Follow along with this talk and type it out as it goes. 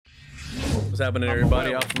happening,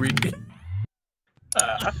 everybody? AlphaRique.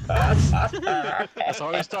 That's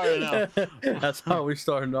how we started now. That's how we're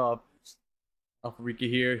starting off. AlphaRique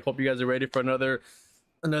here. Hope you guys are ready for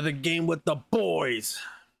another game with the boys.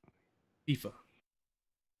 FIFA.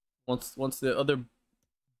 Once the other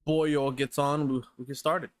boyo gets on, we get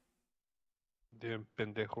started. Damn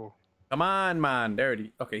pendejo. Come on, man. There it is.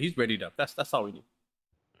 Okay, he's ready up. That's all we need.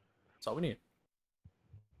 That's all we need.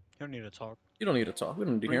 You don't need to talk. You don't need to talk. We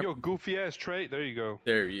don't need to Bring hear. your goofy ass trait. There you go.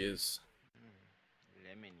 There he is.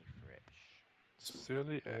 Lemony fresh.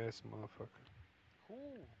 Silly ass motherfucker. Who?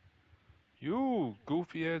 You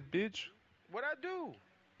goofy ass bitch. What'd I do?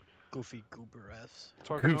 Goofy goober ass.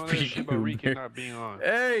 Talking all that Goofy shit about Rique goober. not being on.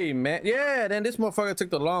 Hey, man. Yeah, then this motherfucker took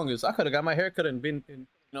the longest. I could have got my haircut and been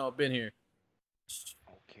here.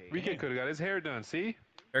 Okay. Rique could have got his hair done. See?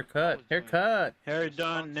 Haircut. Hair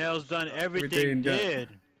done, nails done, everything Everything done. did.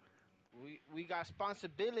 We got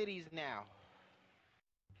responsibilities now.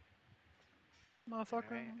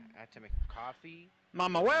 Motherfucker. Right? I had to make coffee.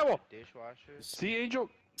 Mama huevo. Dishwasher. See, Angel?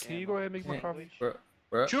 Can you go ahead and make my coffee? Bruh.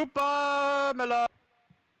 Chupa mela.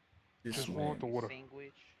 Just want the water.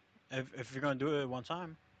 Sandwich. If you're gonna do it one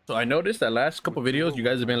time. So I noticed that last couple videos you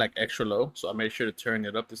guys have been like extra low, so I made sure to turn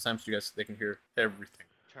it up this time so you guys they can hear everything.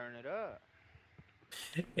 Turn it up.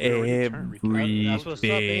 That's what's up,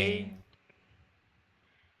 eh?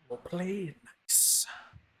 We'll play it nice.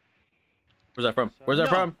 Where's that from? Where's that No.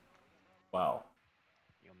 from? Wow.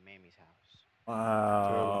 Your mammy's house.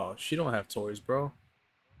 Wow. She don't have toys, bro.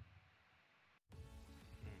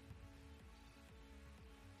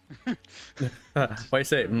 Why you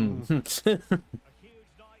say? Go ahead. San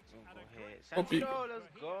Hope you- Siro, let's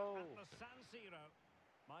go.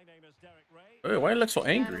 Hey, why you look so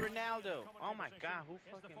angry? Cristiano Ronaldo. Oh my God, who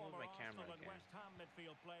fucking moved my camera again?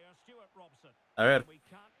 A ver.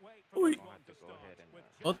 Uy. I'll have to go ahead and.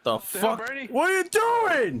 What the hell, fuck? Bernie? What are you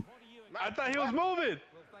doing? I thought he was moving.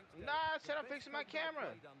 Nah, I said I'm fixing my camera.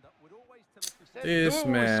 This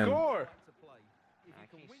man. Score. I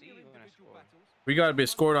can't see you when I score. We gotta be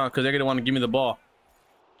scored on because they're gonna want to give me the ball.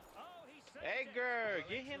 Edgar,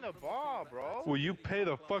 get him the ball, bro. Will you pay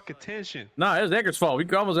the fuck attention? Nah, it was Edgar's fault.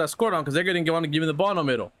 We almost got scored on because they're gonna want to give me the ball in the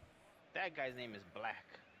middle. That guy's name is Black.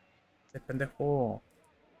 Pendejo.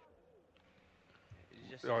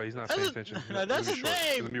 It's just Oh, he's not paying attention. No, that's Let me his show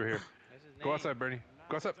it. name. Let me here. That's his Go name. outside, Bernie.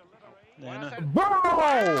 Go outside. Yeah, I know.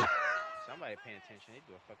 Bro! Somebody paying attention. They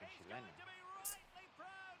do a fucking chilena.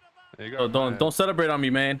 There you Oh, go. don't celebrate on me,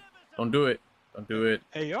 man. Don't do it. Don't do it.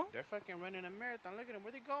 Hey yo. They're fucking running a marathon. Look at them.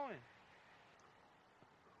 Where they going?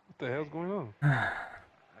 What the hell's going on?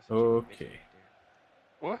 That's a Okay. chicken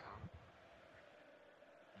bitch What?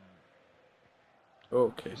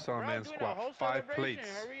 Okay. You saw a right man there. Bro, doing a whole squat 5 celebration. plates.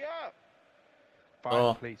 Hurry up.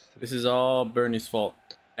 5 plates today. This is all Bernie's fault.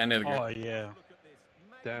 And Edgar. Oh yeah.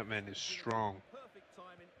 That man is strong.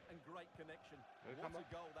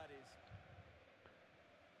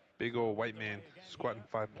 Big old white man squatting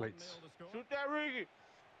 5 plates. Shoot that Ricky.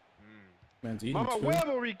 Man's eating Mama too.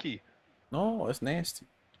 huevo, Rique. No, it's nasty.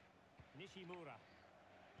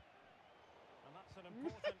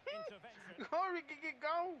 Go, Ricky,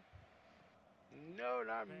 go. No,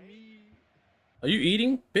 not me. Are you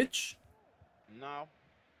eating, bitch? No.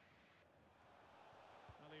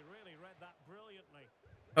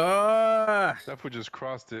 That fool just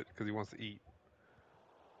crossed it because he wants to eat.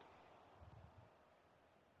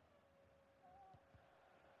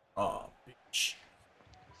 Oh, bitch.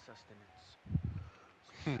 Sustenance.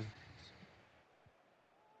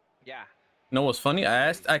 Yeah. You know what's funny?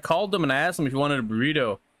 I called him and I asked him if he wanted a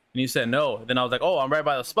burrito, and he said no. Then I was like, oh, I'm right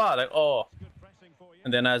by the spot. Like, oh.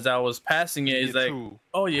 And then as I was passing it, he's Me like, too.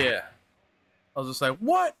 oh yeah. I was just like,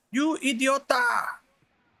 what? You idiota!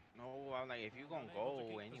 No, I'm like, if you're gonna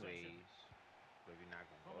go anyways, but if you're not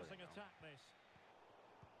gonna go, then no.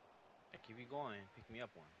 Like, if you're going, pick me up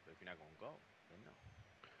one. But if you're not gonna go, then no.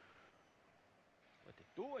 What they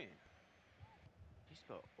doing? He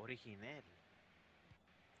spelled original.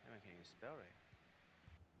 That man can't even spell right.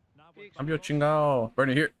 I'm your chingao.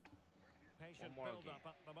 Bernie, here. One more again.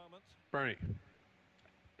 Bernie.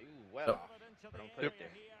 You well Oh. off. But don't put it there.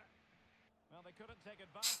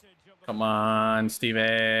 Come on,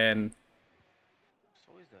 Steven. It's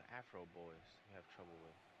always the Afro boys you have trouble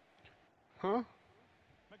with. Huh?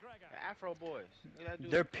 The Afro boys. Look at that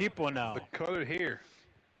dude. They're people now. The colored hair.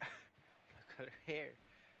 Cut her hair.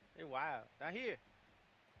 They're wild. Not here.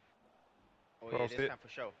 Oh yeah, Cross this it. time for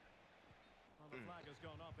show.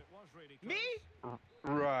 Me?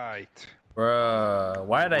 Right. Bruh,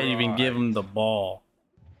 why did I even give him the ball?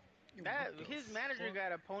 That his manager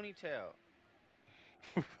got a ponytail.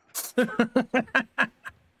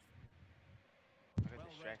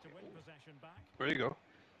 There you go.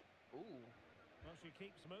 Ooh.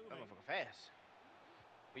 That motherfucker fast.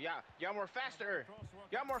 But y'all more faster.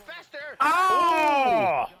 Y'all more faster.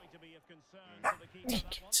 Oh!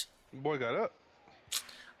 Boy got up.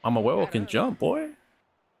 I'm a werewolf can jump, boy.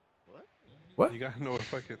 What? What? You gotta know what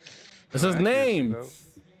fucking. That's his accuracy, name. though.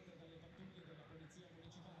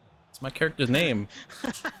 It's my character's name.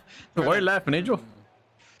 Why are you laughing, Angel?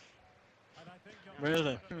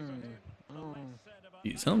 Really?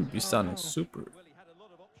 You sounding super. Well, he had a lot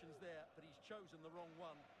of options there, but he's chosen the wrong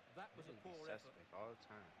one. That was a poor effort. Suspect all the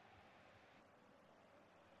time.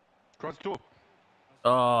 Cross two.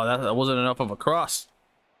 Oh, that wasn't enough of a cross.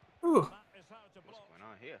 Ooh. What's going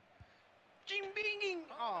on here? Jing binging.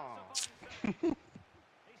 Oh.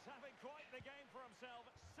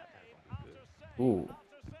 Ooh.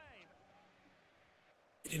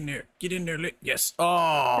 Get in there. Get in there. Yes. Bro,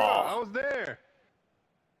 Oh. I was there.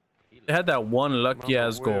 They had that one lucky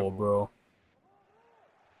ass Mama goal, huevo. bro.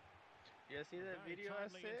 You see that video I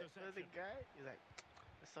sent? There's a guy. He's like,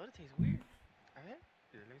 the soda tastes weird. Alright?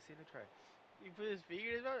 Let me see the try. He put his finger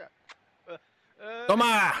in his mouth.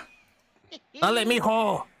 Toma. Dale,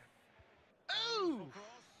 mijo. Ooh!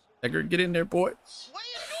 Edgar, get in there, boy. What are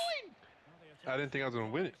you doing? I didn't think I was gonna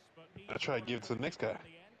win it. I tried to give it to the next guy.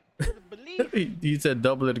 Believe. He said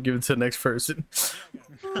double it to give it to the next person.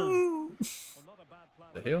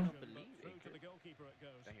 The hell? Believe it.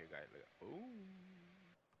 I hear guy like, ooh.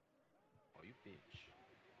 Oh, you bitch.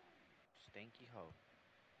 Stanky hoe.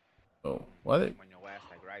 Oh, why they? I'm on your ass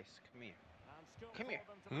like rice. Come here. Come here.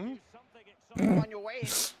 Hmm? I'm on your way.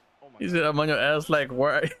 Oh my He god. said I'm on your ass like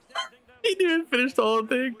why? He didn't finish the whole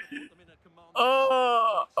thing.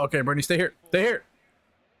 Oh, okay, Bernie, stay here. Stay here.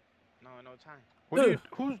 No time. What do you?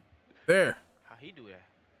 Who's? There. How he do that?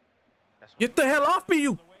 That's Get the hell off me,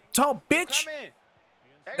 you tall bitch. Come in.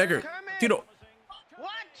 Edgar, come in. Tito.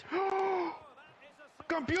 What?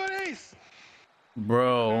 Campeones!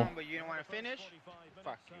 Bro, But you didn't want to finish?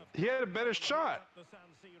 Fuck you. He had a better shot.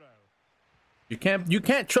 you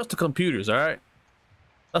can't trust the computers, all right?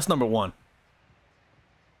 That's number one.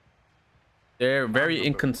 They're very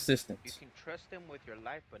inconsistent. You can trust them with your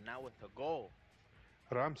life, but not with a goal.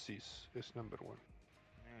 Ramses is number one.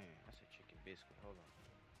 Man, that's a chicken biscuit. Hold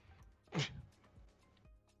on.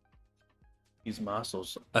 These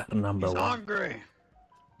muscles are number He's one. hungry.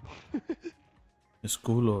 His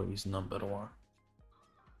culo is number one.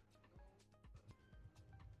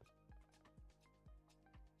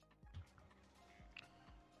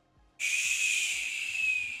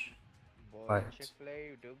 Shh. Boy, Right.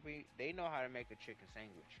 Chick-fil-A, they know how to make a chicken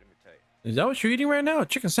sandwich, let me tell you. Is that what you're eating right now? A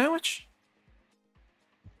chicken sandwich?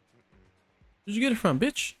 Where'd you get it from,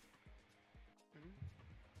 bitch?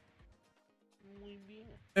 Muy bien.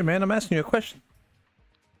 Hey man, I'm asking you a question.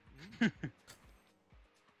 It's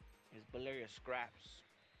Valeria scraps.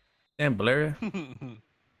 Damn, Valeria. So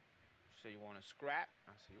you want to scrap?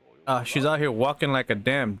 I say, oh, you She's out here walking like a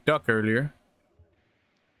damn duck earlier.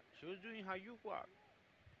 She was doing how you walk.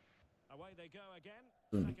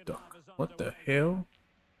 Duck. What the hell?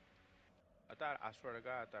 I swear to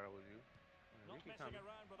God, I thought it was you.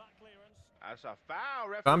 I saw foul,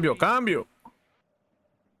 referee. Cambio.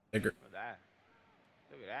 Edgar. Look at that.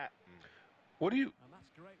 Look at that. What do you?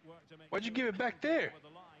 Why'd you give it back there?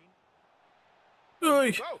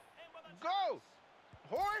 Oy. Go!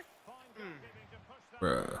 Whore!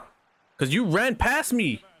 Bruh. Cause you ran past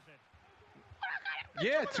me.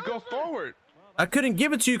 Yeah, to go forward. I couldn't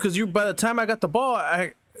give it to you because by the time I got the ball,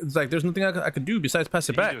 it's like there's nothing I could do besides pass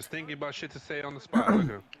it He back. just thinking about shit to say on the spot. Look at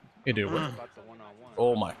him. It did work. About the one-on-one.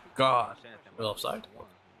 Oh my god. Well, Offside.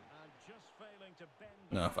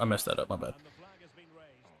 No, I messed that up. My bad.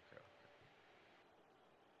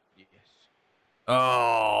 Yes.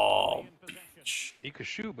 Oh. He could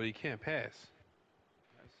shoot, but he can't pass.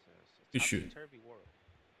 You shoot. Topsy-turvy world.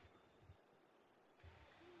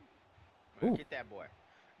 Ooh. Get that boy.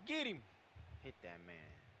 Get him. Hit that man.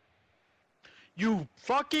 You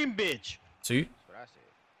fucking bitch. See? That's what I said.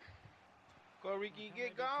 Go, Ricky.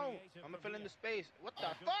 Get gone. I'm gonna fill in the space. What the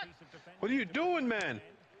fuck? What are you doing, man?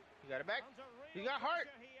 You got it back? You got heart?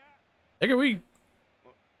 Edgar, Only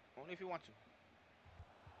if you want to.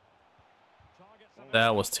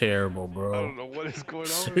 that was terrible, I bro. don't know what is going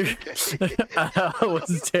on. With this game. That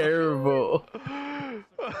was terrible. Look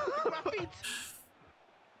at my feet.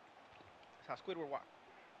 That's how Squidward walk.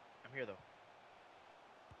 I'm here though.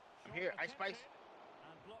 I'm here. Ice Spice.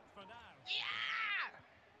 Yeah!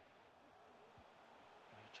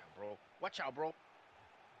 Watch out, bro. Watch out, bro.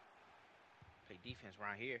 Play defense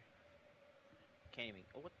around here. Can't even.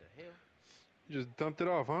 Oh, what the hell? You just dumped it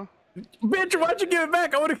off, huh? Bitch, why'd you give it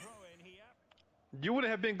back? I would've... You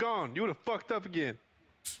wouldn't have been gone. You would have fucked up again.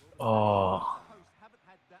 Oh.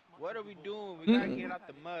 What are we doing? We gotta get out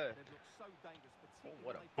the mud. Oh,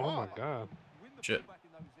 what a Oh my fuck. god. Shit.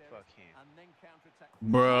 Fuck him.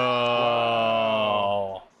 Bro.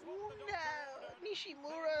 Oh, no.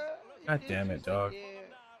 Nishimura. God damn it, dog. Yeah. Is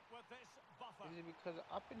it because of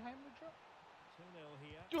Oppenheimer drop?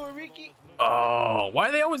 AlphaRique. Oh, why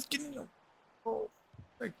are they always getting? Oh.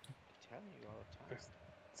 I'm telling you all the time.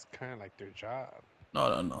 It's kind of like their job.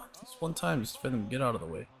 No. Just one time, just for them to get out of the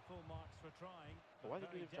way. Why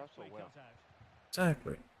did you drop so well?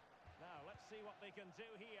 Exactly.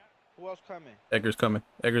 Who else coming? Edgar's coming.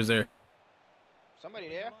 Edgar's there. Somebody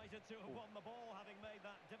there?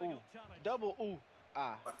 Ooh. Double ooh.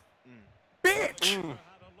 Ah. Bitch! Well,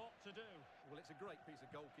 it's a great piece of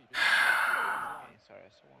goalkeeping. Sorry,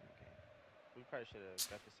 that's one game. We probably should have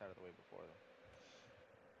got this out of the way before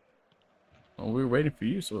though. Oh, we were waiting for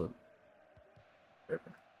you, so.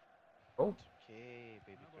 Oh. Okay,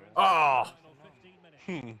 baby girl. Oh.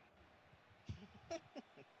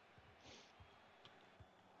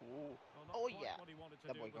 Ooh. Oh yeah.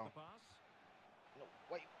 That boy gone. No,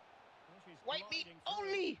 wait. White meat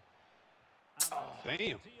only. Oh.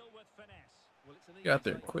 Damn. Got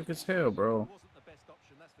there quick as hell, bro.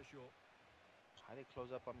 How they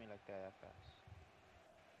close up on me like that fast?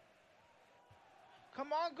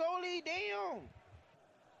 Come on, goalie, damn.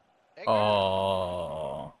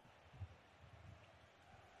 Oh.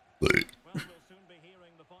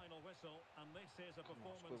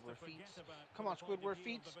 Come on, Squidward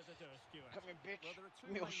feet. Come here, bitch.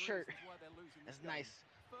 Give me your shirt. That's nice.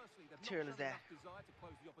 Material is that?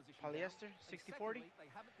 Polyester? 60-40?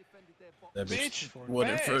 That bitch Bitch,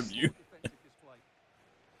 wanted from fast. you.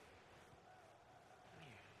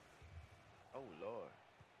 Oh, Lord.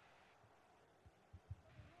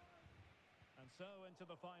 And so into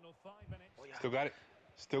the final 5 minutes. Oh, yeah. Still got it.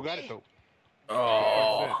 Still got it though.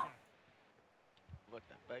 Oh. What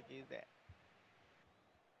the fuck is that?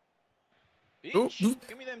 Ooh. Bitch,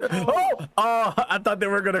 give me them Oh, I thought they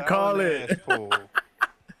were gonna call it. Fool. Oh,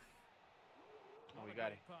 we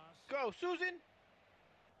got it. Go, Susan.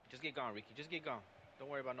 Just get gone, Ricky. Just get gone. Don't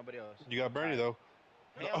worry about nobody else. You got Bernie though.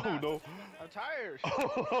 Hell Oh nah. no. I'm tired.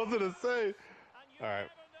 Oh, I was gonna say. All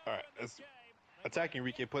right. Let's attacking,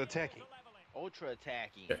 Ricky. Put attacking. Ultra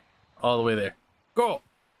attacking. Okay. All the way there. Go.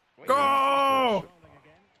 Wait, Go.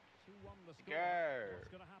 Girl.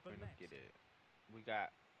 We're gonna get it. We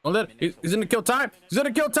got. Oh, that he's in the kill time. He's in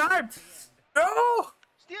the kill time. No.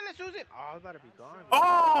 Steal it, Susan. Oh, I better be gone.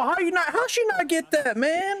 Oh, how she not get that,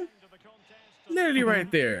 man? Literally right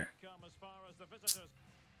there.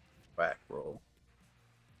 Back, bro.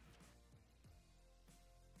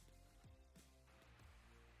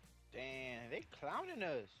 Damn, they clowning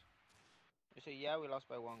us. They say, yeah, we lost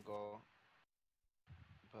by 1 goal,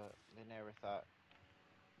 but they never thought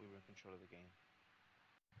we were in control of the game.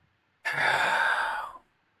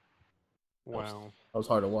 Wow. That was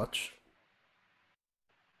hard to watch.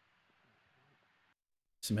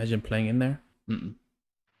 Just imagine playing in there. Mm-mm.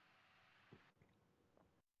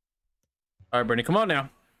 All right, Bernie, come on now.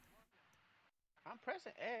 I'm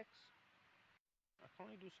pressing X. I can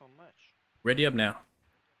only do so much. Ready up now.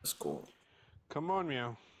 Let's go. Come on,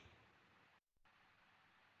 meow.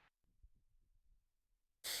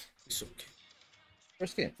 It's okay.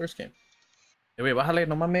 First game. Hey, wait, bájale,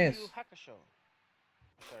 no mames. Yu Yu Hakusho.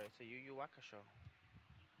 Sorry, it's a Yu Yu Hakusho.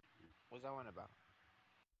 What's that one about?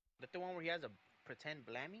 That's the one where he has a pretend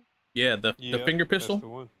blammy? Yeah, the finger pistol. That's the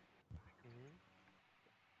one.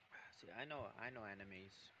 See, I know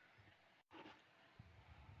animes.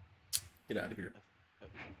 Get out of here.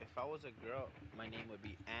 If I was a girl, my name would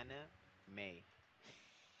be Anna May.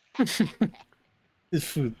 This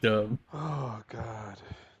food dumb. Oh God.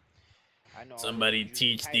 I know all Somebody the Jujutsu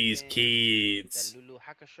teach these Kaisen, kids. The Lulu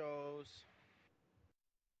Hakushos.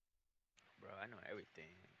 Bro, I know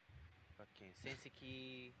everything. Fucking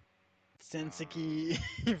Senseki. Senseki.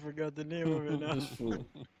 You forgot the name of it now. This fool.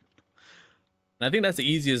 I think that's the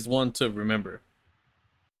easiest one to remember.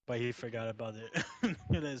 But he forgot about it.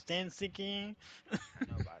 The Senseki. I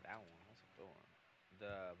know about that one. That's a good one.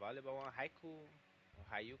 The volleyball one, Haiku, or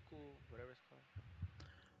Hayuku, whatever it's called.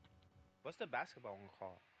 What's the basketball one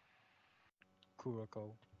called?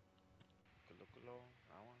 Kuroko. Kulukulo,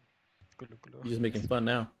 that one. Kulukulo. You're just making fun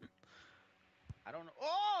now. I don't know.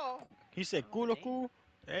 Oh! He said Oh, Kuloku.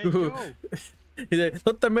 Hey, yo. He said,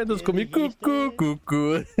 "No te metas con mi cuckoo,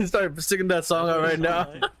 cuckoo." Start singing that song out right now.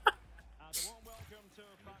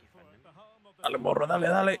 Dale, morro, dale.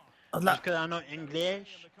 Hazla. Just because I know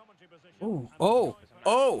English. Oh.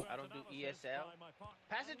 I don't do ESL.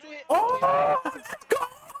 Pass it to him. Oh. He's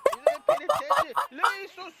not paying attention.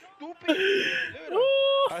 so stupid. Look at him.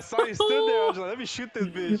 I saw you stood there. I was like, let me shoot this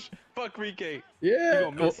bitch. Fuck Rique. Yeah. You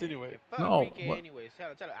gonna miss anyway. Fuck No, Rique what? anyways. Tell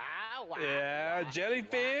him. Ah, wow. Yeah,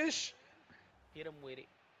 jellyfish. Hit him with it.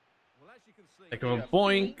 Well, as you can see, Like a Yeah.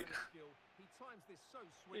 boink. he times this so Look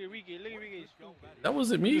at swiftly. Rique. Look at Rique. Stupid. That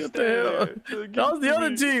wasn't me. Just What the hell? stand there. That was the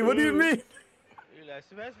other team. What do you mean? You're like,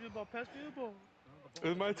 pass me the ball. Pass me the ball.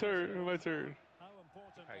 It's my turn. It's my turn.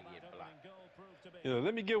 Probably get blocked. You know,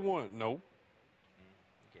 let me get one. No.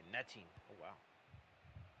 Get nothing. Oh wow.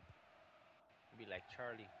 Be like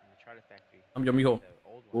Charlie in the Charlie Factory. I'm your mijo. The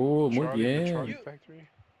old one. Oh, muy Charlie, the bien. Charlie You- Factory.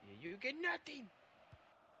 Yeah, you get nothing.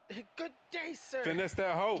 Good day, sir. Finesse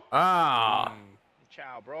that hoe. Ah.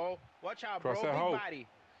 Child, bro. Watch out, bro. Cross Big that hoe. body.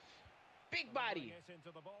 Big body.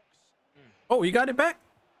 Oh, you got it back?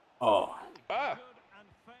 Oh. Ah.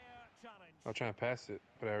 I'm trying to pass it,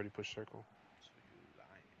 but I already pushed circle.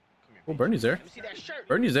 Come here. Oh, Bernie's there. Let me see that shirt.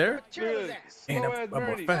 Bernie's there. What material is Look, that? Man, slow I'm ass more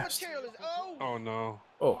Bernie. What fast. material is? Oh. Oh no.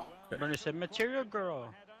 Oh. Okay. Bernie said, "Material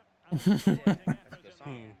girl." That's a good song.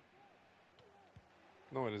 Hmm.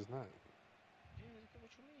 No, it is not. Yeah, look at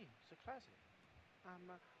what you mean. It's a classic. I'm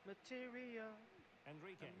a material.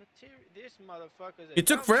 Material. This motherfucker's a It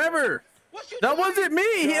took dumb forever. What you That doing? wasn't me.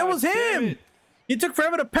 It God was damn him. it. He took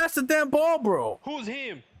forever to pass the damn ball, bro. Who's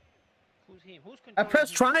him? Who's him? Who's I controlling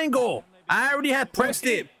pressed him? triangle. I already had pressed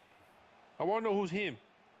it. I want to know who's him.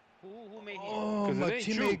 Who made him? Oh, 'Cause it my ain't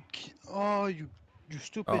you. teammate. Oh, you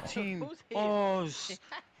stupid Oh. team. Who's him? Oh,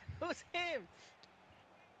 Who's him?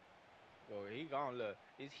 Oh, he gone. Look,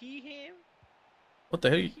 is he him? What the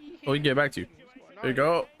hell? Oh, he get back to you. There you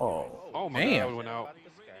go. Oh, Oh my damn. God, it went out. About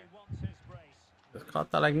this guy. Just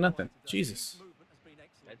caught that like nothing. Jesus.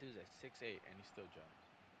 That dude's at 6'8" and he still jumps.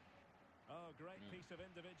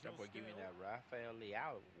 That boy give me that Rafael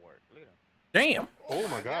Leao work. Look at him. Damn. Oh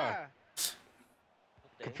my God. What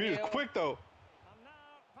the Computer's hell? quick though.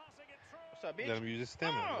 What's up, bitch? Let him use his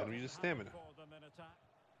stamina. Let him use his stamina.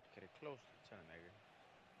 Get it close. Tell him, nigga.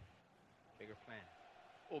 Bigger plan.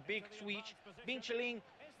 Oh, big switch. Binchling.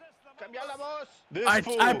 Cambia la voz. This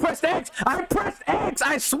fool. I pressed X. I pressed X.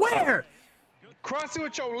 I swear. Cross it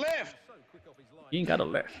with your left. You ain't got a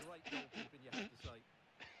left.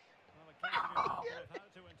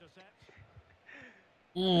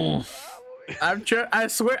 I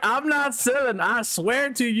swear. I'm not selling. I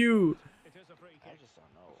swear to you. I just don't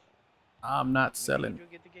know. I'm not Did selling. you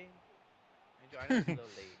get the game? I know it's a little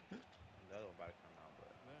late. The other one about to come out,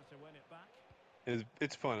 but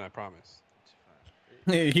It's fun, I promise. it's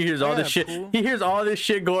fine. He hears all this shit. fool. He hears all this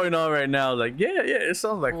shit going on right now. Like, yeah, it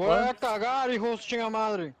sounds like voy fun. a cagar, hijos chinga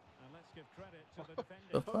madre.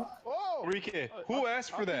 The fuck? Oh! Rique, who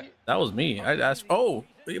asked for that? That was me. I asked. Oh,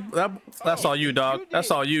 that's all you, dog.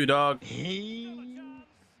 That's all you, dog.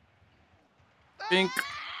 Think.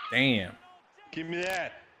 Damn. Give me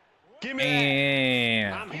that. Give me that.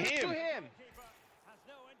 Damn. I'm Give it to him. him!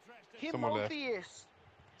 Him Someone left. Morpheus!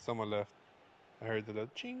 Someone left. I heard the little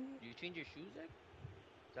ching. You change your shoes, Zach?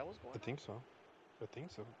 Is that what's going I on? think so. I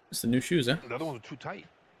think so. It's the new shoes, huh? The other ones are too tight.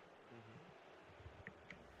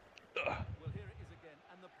 Well, here it is again,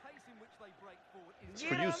 and the pace in which they break forward is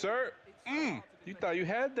For you, sir. You thought you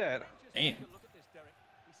had that. Damn. Look at this, Derek.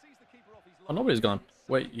 He sees the keeper off his Oh, nobody's gone.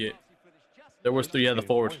 Wait, yeah. There was three. Yeah, the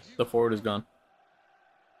forward. The forward is gone.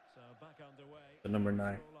 The number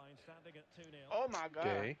 9. Oh my god.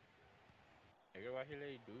 Okay. Nigga, why he let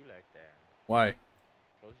you do you like that? Why?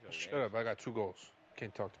 Close your Shut legs. up. I got 2 goals.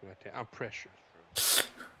 Can't talk to me like that. I'm pressured.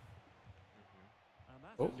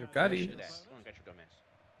 Oh, you got Do it. that. Come on, get your dumbass.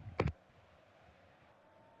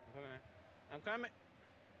 I'm coming. I'm coming.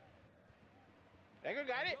 Nigga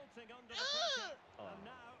got it.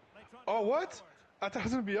 Oh, what? I thought it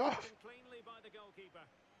was going to be off.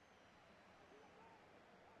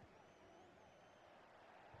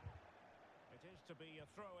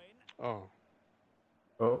 Oh.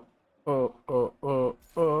 Oh, oh, oh, oh,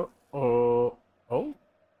 oh, oh, oh,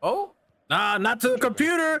 oh. Nah, not to the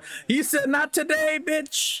computer. He said not today,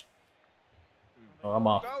 bitch. Oh, I'm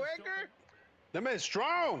off. Go, Edgar. That man's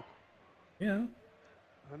strong. Yeah.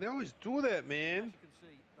 They always do that, man.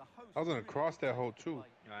 I was going to cross that hole, too.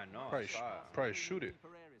 I know. Probably shoot it.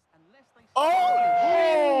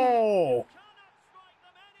 Oh!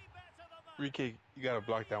 Rique, you got to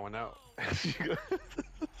block that one out.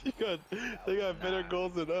 They got better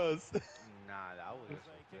goals than us. Nah, that was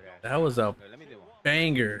good ass. That was a Let me do one.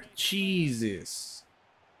 banger. Jesus.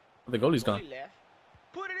 The goalie's gone. Goalie left.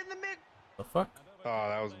 Put it in the mid. The fuck? Oh,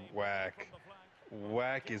 that was whack.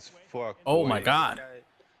 Whack as fuck. Oh boy. my God.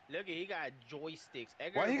 Look, he got joysticks.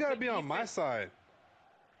 Edgar, Why he go gotta play be on my defense. side?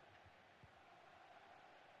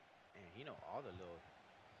 Man, he know all the little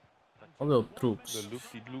A little troops. The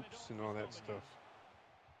loop-de-loops and all that stuff.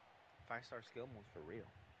 5-star skill moves for real.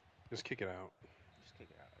 Just kick it out. Just kick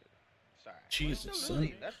it out. Sorry. Jesus, We're still son.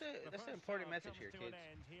 losing. That's the important message here, kids.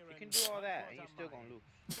 You can do all that and you're still gonna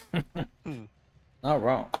lose. Not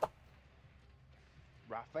wrong.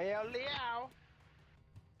 Rafael Leao.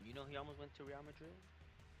 You know he almost went to Real Madrid.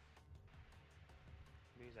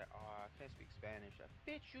 He's like, oh, I can't speak Spanish. Like,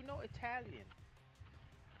 bitch, you know Italian.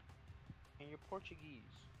 And you're Portuguese.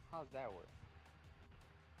 How's that work?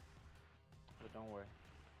 But don't worry.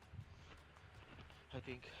 I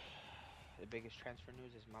think the biggest transfer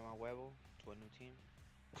news is Mama Huevo to a new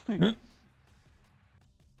team.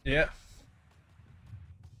 Yeah.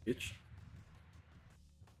 Bitch.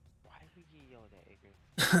 Why did we get yelled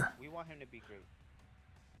at, Edgar? We want him to be great.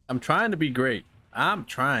 I'm trying to be great. I'm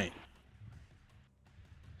trying.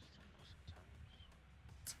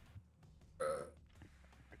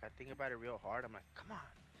 Like, I think about it real hard. I'm like, come on,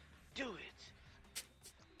 do it.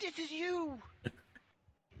 This is you. And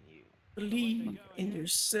you. Believe in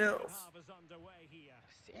yourself.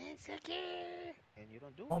 Insecure. And you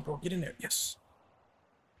don't do Come on, it. bro. Get in there. Yes.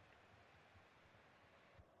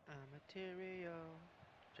 Material.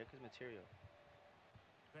 Check his material.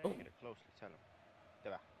 Oh. Get it closely. Tell him.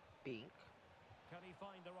 There. Pink. Can he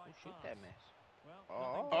find the right Shoot pass? that mess.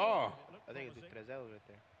 Well, Oh. I think it's Trezelo right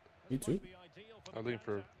there. Me too. I'm looking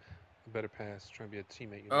for a better pass. Trying to be a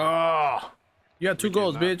teammate. You know? Oh. You got 2 We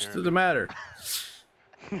goals, did not, bitch. apparently. Doesn't matter.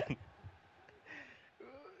 You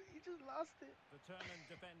just lost it. Determined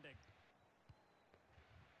defending.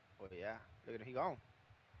 Oh yeah. Look at him. He gone.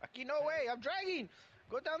 Aki, no way. I'm dragging.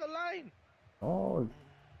 Go down the line. Oh.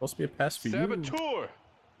 Supposed to be a pass for you. Saboteur.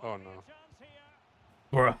 Oh no.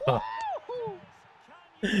 Bro.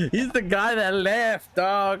 He's the guy that left,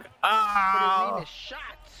 dog. But his Ah. name is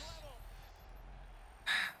Shots.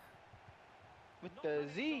 With the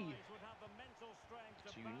Z.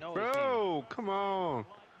 So you know his name. Bro, come on.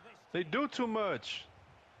 They do too much.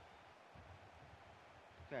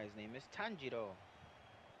 Guy's name is Tanjiro.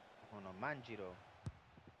 Oh no, Manjiro.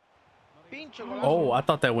 Pincho golazo. Oh, I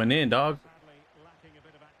thought that went in, dog. Sadly, lacking a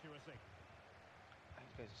bit of accuracy.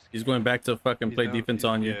 These guys are He's scared. going back to fucking He's play down- defense he's-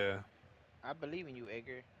 on you. Yeah. I believe in you,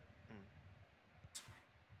 Edgar.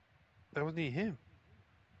 That wasn't even him.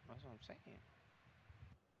 That's what I'm saying.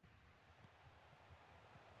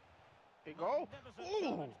 Here you go. Magnificent Ooh.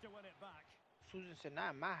 challenge to win it back. Susan said,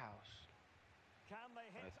 not in my house. Can they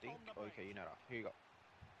hit I think. on the Oh, break? okay, you're not off. Here you go.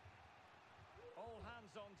 All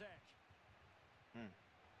hands on deck.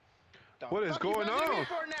 The What is fuck you going buzzing me on?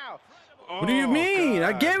 for now? What do you Oh, mean?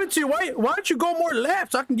 I God. gave it to you. Why don't you go more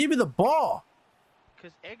left so I can give you the ball?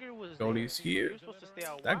 Because Edgar was Goalie's there. here. You're supposed to stay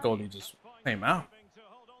out That wide. goalie just came out. To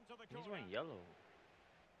hold on to the He's corner. wearing yellow.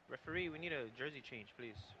 Referee, we need a jersey change,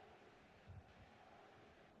 please.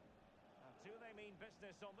 And do they mean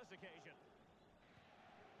business on this occasion?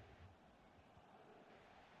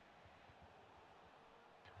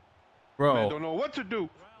 Man, Bro, don't know what to do.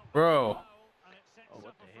 bro. And it sets Oh, what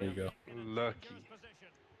up the a There you free go. kick in a Lucky. dangerous position.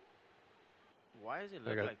 Why does it I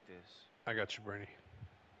look got- like this? I got you, Bernie.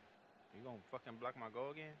 You gonna fucking block my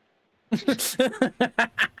goal again? All Because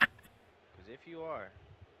if you are,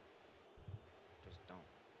 just don't.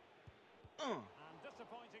 And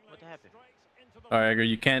disappointingly, What happened? straight into the right, Edgar,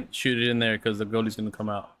 you can't shoot it in there because the goalie's gonna come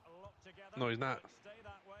out. look together. No, he's not. Stay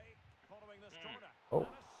that way, following this corner. Oh. And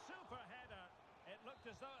a super header. It looked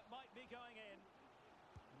as though it might be going in.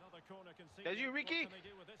 Another corner conceded. There's you, What Ricky. can they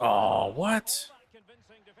do with this Oh, one? what? All that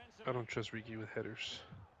convincing defensively. I don't trust Ricky with headers.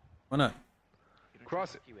 Why not? You don't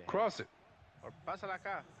Cross it. trust Ricky with Cross it. head. Or pásala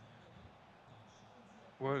acá.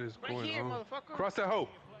 What is Right going here, on? motherfucker. Cross that hoe.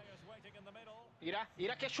 Players waiting in the middle. Mira,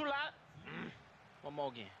 mira que chula. One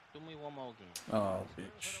more again. Do me one more again. Oh, Put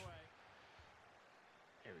bitch. away.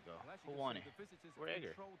 Here we go. Who won it? Where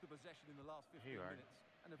Edgar? Here you are.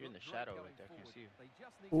 You're in the shadow right there. I can't see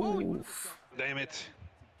you. Oof. Damn it.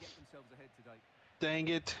 Dang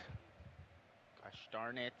it. Gosh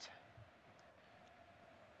darn it.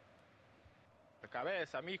 The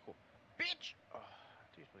cabeza, mijo. Bitch! Oh, I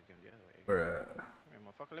think you're supposed to give him the other way. Bruh. Come here,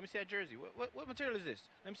 motherfucker. Let me see that jersey. What material is this?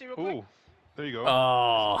 Let me see real quick. Ooh. There you go.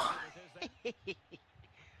 Oh.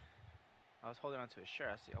 I was holding on to his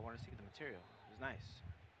shirt. I wanted to see the material. It was nice.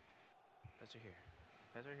 Pass it here.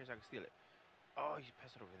 Pass it right here so I can steal it. Oh, you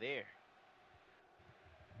passed it over there.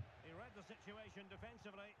 He read the situation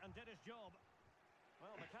defensively and did his job.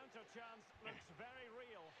 Well, the counter chance looks very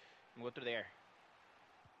real. I'm going to go through there.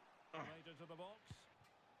 Right into the box.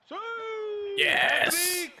 Yes.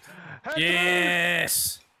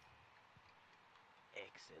 Yes.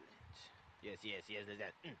 Excellent. Yes, there's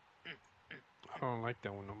that. I don't like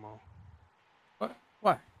that one no more. What?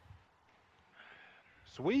 Why?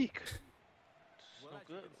 It's weak. It's no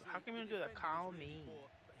good. How can you do that? Call me.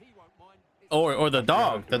 Or the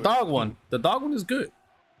dog. The dog one. The dog one is good.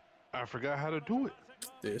 I forgot how to do it.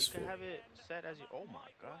 This You can fool. have it set as you. Oh my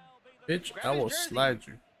god. Bitch, Grab I his will jersey. slide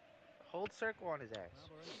you. Hold circle on his ass.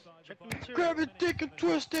 Check the material. Grab his dick and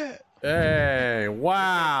twist it. Hey,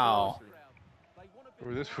 wow.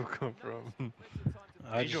 Where this food come from?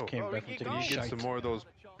 I just Angel, came oh, back Ricky, from go. taking You get shite. some more of those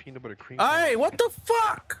peanut butter cream. Hey, pies. what the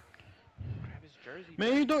fuck? Grab his jersey.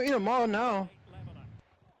 Man, you don't eat them all now.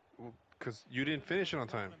 Well, cause you didn't finish it on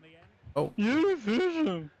time. You didn't finish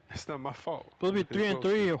them. It's not my fault. Supposed to be Pretty 3 and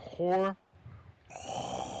close. 3, you whore.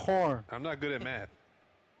 Whore. I'm not good at math.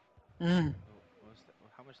 Mm.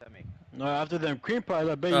 How much that make? No, after them cream pies,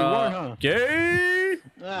 I bet you weren't, huh? Gay.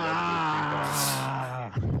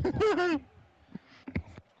 Ah. What's going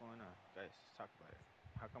on, guys? Let's talk about it.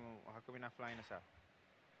 How come we're not flying this out?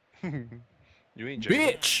 You ain't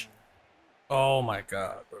Jada. Bitch. Oh my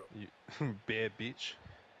god, bro. You bad bitch.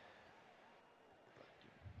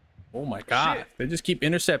 Oh my god. Shit. They just keep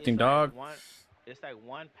intercepting, dog. It's like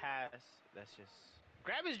one pass that's just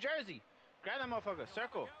grab his jersey. Grab that motherfucker.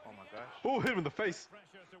 Circle. Oh my gosh. Oh, hit him in the face.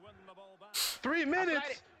 3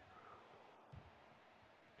 minutes.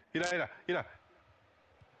 Mira, mira, mira.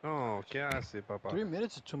 Oh, ¿qué hace, papá? 3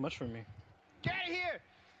 minutes is too much for me. Get out of here.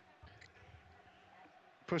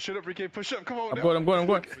 Push it up, Ricky. Push up. Come on. I'm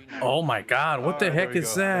going. Oh my god, what the Alright, there heck we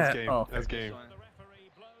is go. that? That's game. Oh. That's game.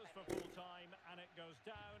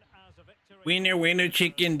 Winner,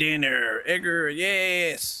 chicken dinner. Egger,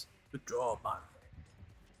 yes. Good job, man.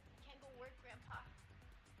 Can't go work,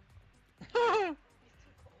 Grandpa.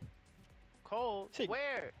 Cold. Take-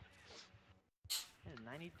 Where? It's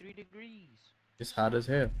 93 degrees. It's hot as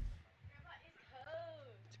hell. Grandpa, it's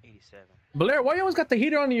cold. It's 87. Blair, why you always got the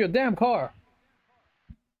heater on in your damn car?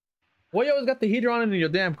 Why you always got the heater on in your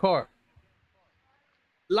damn car?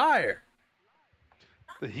 Liar.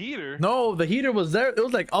 The heater? No, the heater was there. It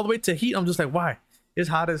was like all the way to heat. I'm just like, why? It's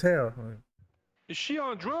hot as hell. Is she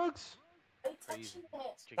on drugs? Are you touching it?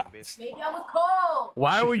 Chicken base. Maybe I was cold.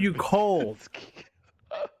 Why were you cold?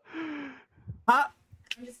 Hot.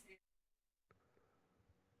 I'm just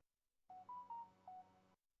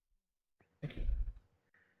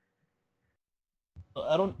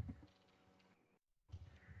I don't.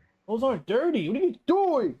 Those aren't dirty. What are you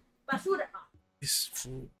doing? basura. This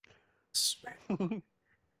fool.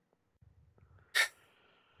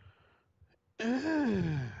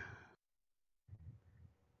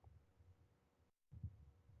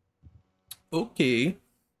 Okay.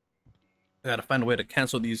 I gotta find a way to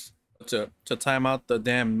cancel these to time out the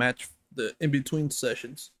damn match, the in between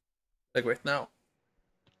sessions. Like right now,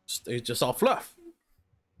 it's just all fluff.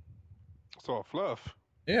 It's all fluff.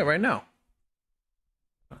 Yeah, right now.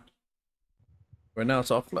 Right now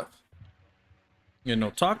it's all fluff. You know,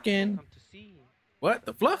 talking. Come to see. What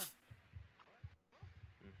the fluff?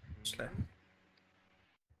 You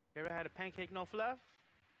ever had a pancake no fluff?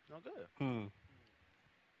 No good.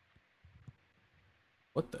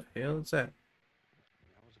 What the hell is that?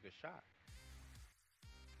 That was a good shot.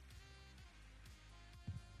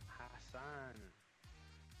 Hassan.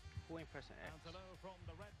 Who ain't pressing X?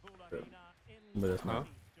 But it's not.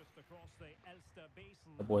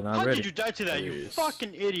 The boy How not ready. did you die to that, you Yes.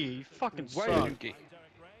 fucking idiot? You fucking Why suck. you gay?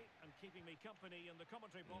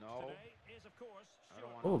 No. I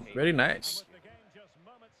don't want Oh, to hate. very nice.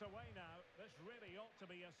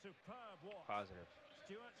 Positive.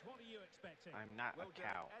 I'm not a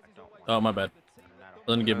cow. I don't want Oh, my bad. I'm not a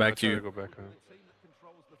Let me get back to Try you. Go back on.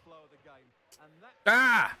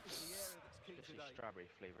 Ah! This is strawberry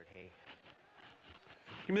flavored hay.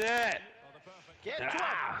 Give me that. Get to it!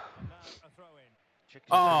 Ah. Check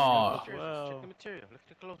the Oh. material. Check the material. Look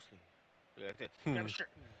at it closely. Look at it. Grab a shirt.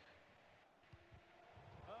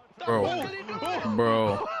 Bro. What did he do?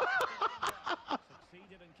 Bro.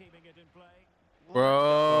 Oh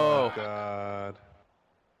Bro. God.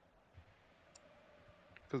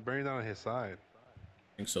 Cause Barry's not on his side.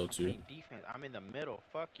 I think so too. Playing defense. I'm in the middle.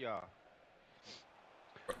 Fuck y'all.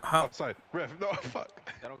 How? Outside. Ref. No. Fuck.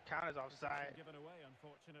 That don't count as offside. Get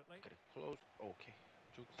it close. Okay.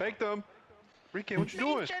 Juke. Fake them. Ricky, what you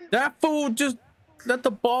doing? That fool just let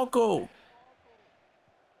the ball go.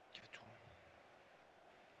 Give it to him.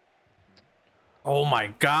 Oh my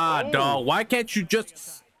god, Oh. dog. Why can't you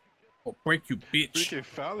just break, you bitch? Ricky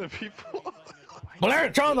fouling people. Blair,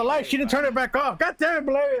 turn on the light. She didn't turn it back off. God damn it,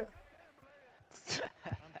 Blair.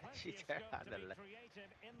 She turned on the light.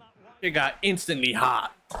 It got instantly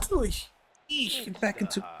hot. Get back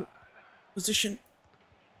into position.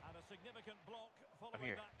 I'm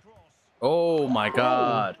here. Oh my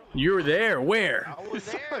God! You're there. Where? I was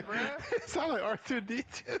there, bruh. It sounded like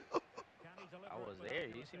R2D2. I was there.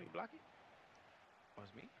 You see me block it? Was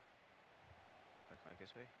me? That's my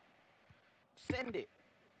guess way. Send it.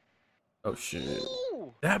 Oh shit!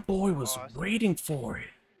 Ooh. That boy was Oh, waiting for it.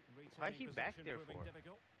 Why he back there for?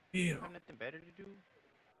 Yeah. Have nothing better to do?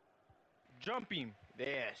 Jump him.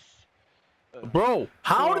 Yes. Bro,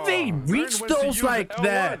 how did they Oh, reach Vern went to those use like L1.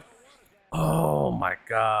 that? Oh my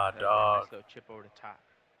God, dog. Nice little chip over the top.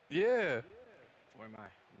 Yeah. Where am I?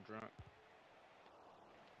 I'm drunk.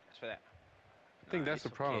 That's for that. I think Nah, that's the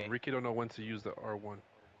it's problem. okay. Ricky don't know when to use the R1.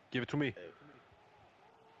 Give it to me.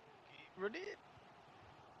 Ready?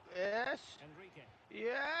 Yes.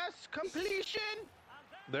 Yes. Completion.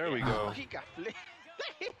 There we Oh, go. he got flipped.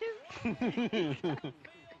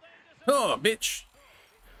 Oh, bitch.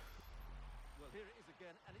 Well, here it is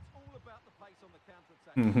again, and it's all about the pace on the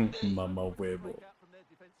counter-attack. Mama huevo. Break out from their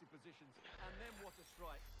defensive positions, and then what a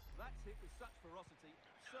strike. That's hit with such ferocity.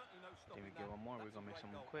 Certainly no Then stopping we that. get one more. We're That's a gonna make great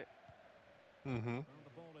someone goal. quit. Mm-hmm. Well,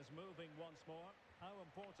 the ball is moving once more. How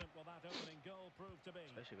important will that opening goal prove to be?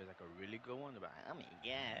 Especially if it's like a really good one. But I mean,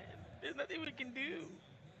 yeah, there's nothing we can do.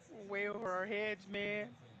 We're way over our heads, man.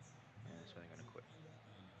 Yeah, that's why they're gonna quit.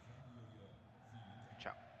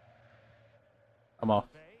 Ciao. Come on.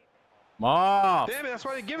 Come on. Damn it, that's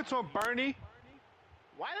why they give it to him, Bernie.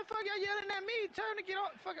 Why the fuck y'all yelling at me? Trying to get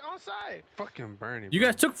on fucking onside. Fucking Bernie. You bro.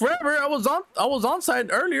 guys took forever. I was onside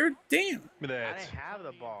earlier. Damn. Look at I that. didn't have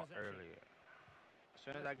the ball earlier. As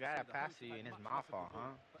soon as I got it past you, and it's my fault,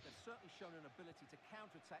 huh? But they've certainly shown an ability to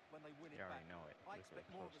counter-attack when they win You it already back. know it. I Look expect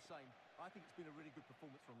at more of close. the same. I think it's been a really good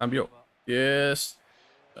performance from Cambio. them. Yes.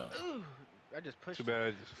 Ooh, I just pushed Too him.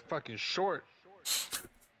 bad. It's fucking short.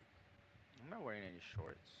 I'm not wearing any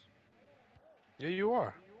shorts. Yeah, you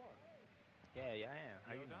are. Yeah, I am.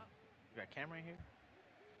 How you know? You got a camera in here?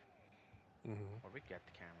 Mm-hmm. Or Rick got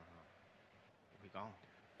the camera, huh? We gone.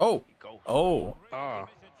 Oh. He goes. Oh. Ah.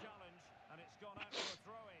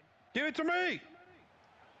 Give it to me.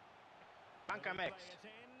 Banca Mex.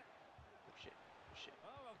 Oh shit. Oh shit.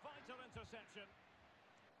 Oh, a vital interception.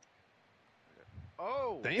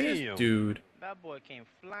 Oh. Damn. Dude. That boy came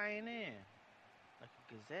flying in. Like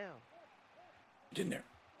a gazelle. Get in there.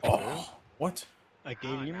 Oh. What? A gay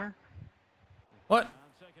lemur? What? And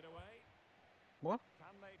take it away. What? Can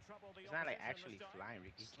they trouble the He's not like opposition actually this time? flying,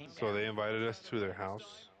 Rick. He came So down. they invited us to their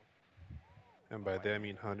house. And by that I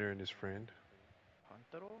mean Hunter and his friend.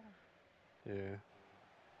 Pantero? Yeah.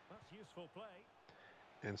 That's useful play.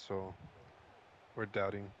 And so we're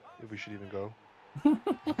doubting if we should even go.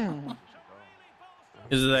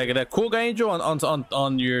 Is it like that cool guy angel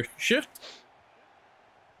on your shift?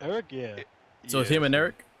 Eric? Yeah. So it's him and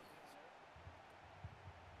Eric?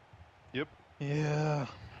 Yep. Yeah.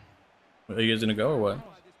 Are you guys gonna go or what? Try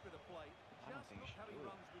this bit of play. I don't Just think you look how should he do it.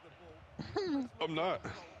 runs with the ball. I'm not.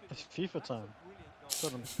 It's FIFA time. Brilliant goal. Tell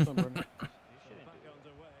them, Brendan. You shouldn't Back do it.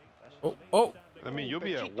 underway. That's, Oh, oh. I mean, you'll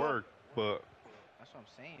be at work, but that's what I'm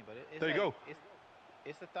saying. But it's there you like, go.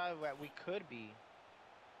 It's the thought that we could be.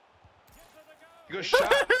 Good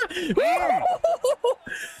shot.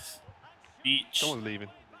 Beach. Someone's leaving.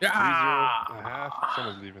 3-0 Yeah. and a half.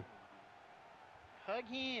 Someone's leaving. Hug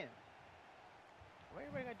him. Why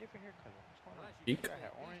everybody got different hair color? What's going on? Eek. I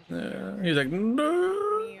had orange. He's like, no.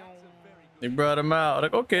 They brought him out.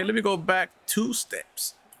 Like, okay, let me go back 2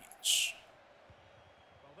 steps. Beach.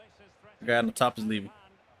 The guy on the top is leaving.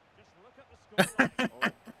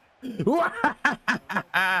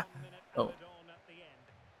 Oh.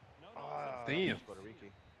 Damn. Puerto Rico.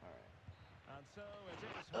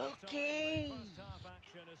 Okay.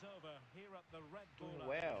 Doing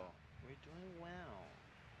well. We're doing well.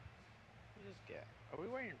 Who's this guy? Are we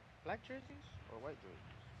wearing black jerseys or white jerseys?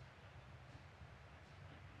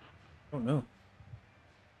 Oh no.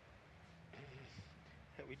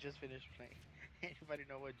 We just finished playing. Anybody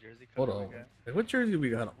know what jersey Hold color on. we got? Hey, what jersey we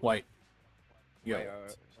got? White. Yeah. Wait,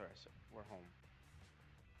 sorry, we're home.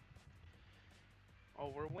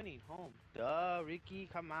 Oh, we're winning home. Duh, Ricky,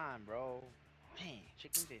 come on, bro. Man,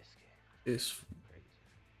 chicken biscuit. It's Crazy.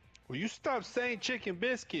 Will you stop saying chicken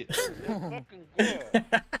biscuit? They're fucking good.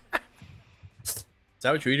 Is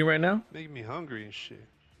that what you're eating right now? Making me hungry and shit.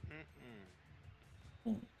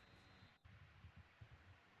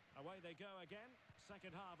 Away they go again.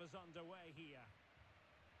 Second half is underway here.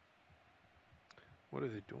 What are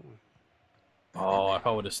they doing? Oh, if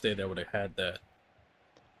I would have stayed there, I would have had that.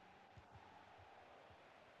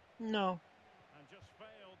 No. And just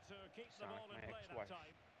failed to keep the Sound ball like in my play that ex-wife.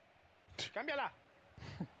 time. Cambiala.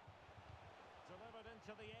 Delivered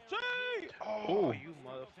into the area. See? Oh. Oh, you Struggled to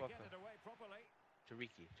motherfucker. get it away properly. To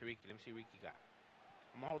Ricky, let me see Ricky got.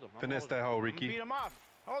 I'm gonna hold him. Finesse that hoe, Ricky. Beat him off.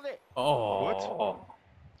 Hold it. Oh.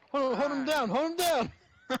 What? Hold him down. Hold him down.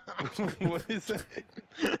 What is that?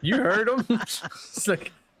 You heard him? It's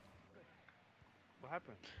like, What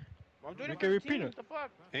happened? I'm doing Make it it for repeat team. it. What the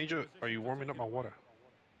fuck? Angel, are you warming up my water?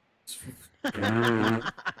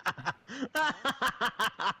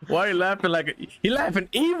 why are you laughing like he laughing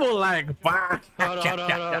evil like bah. Hold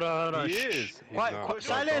on. He Shh, is. shh. He's Quiet, not. quiet. Don't.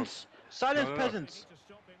 Silence. Silence, No. peasants.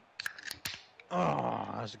 Oh,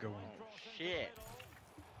 that's a good one. Shit.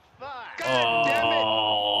 Fuck. God damn it!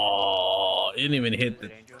 Oh, he didn't even hit Is the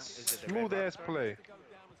it Angel? Is it the Smooth red ass rockstar? play.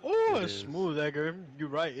 Oh, It it's is. smooth, Edgar. You're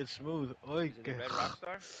right. It's smooth. Oh, Is it the red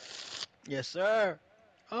rockstar? yes, sir.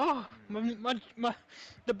 Oh, my,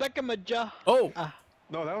 the back of my jaw. Oh. Ah.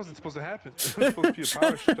 No, that wasn't supposed to happen. It was supposed to be a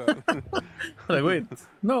power shot. Like, wait,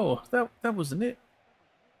 no, that wasn't it.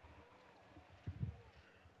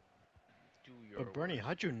 Do your But Bernie, worst.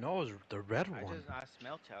 how'd you know it was the red I one?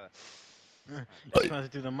 smell talent. You smelled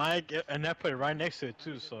it through the mic, and I put it right next to it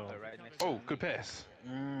too. So. Put it right next to Oh, me. good pass.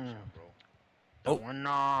 Mm. Bro. Oh. No.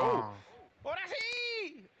 Oh, that's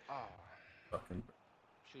he! Oh, Fucking.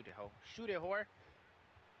 shoot it, hoe. Shoot it, whore.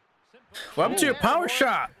 Well, I'm to your power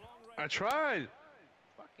shot. I tried.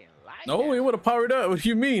 Fucking lie. No, you would have powered up. What do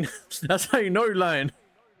you mean? That's how you know you're lying.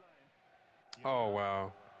 Oh,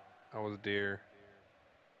 wow. I was dear.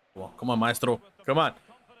 Well, come on, maestro. Come on.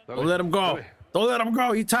 Dale, Don't let him go. dale. Don't let him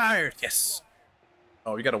go. He's tired. Yes.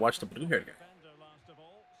 Oh, you gotta watch the blue hair guy.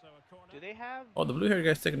 Do they have Oh, the blue hair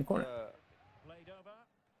guy's taking the corner.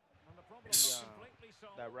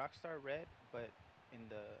 that Rockstar Red, but in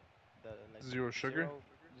the like Zero sugar?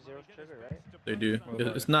 Zero sugar, right? They do.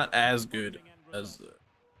 It's not as good as.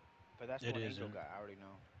 But that's It what Angel isn't. got. I already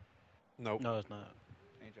know. Nope. No, it's not.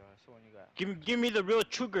 Angel, that's the one you got. Give me the real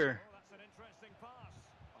sugar. Oh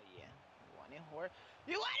yeah, you want it, whore?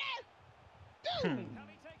 You want it? Dude.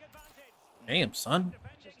 Damn, son.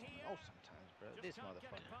 Just don't know sometimes, bro. This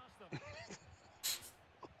motherfucker.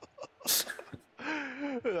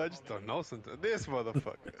 I just don't know something. This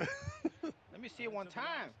motherfucker. Let me see it one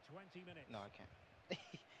time. No, I can't.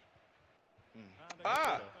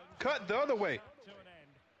 Ah! Cut the other way.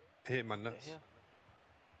 Hit my nuts. hell?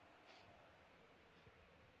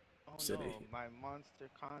 Oh City. no, my monster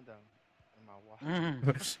condom in my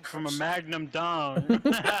water. From a Magnum down. So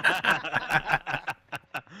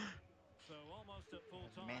almost at full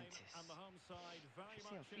time, Mantis. and the home side very Should see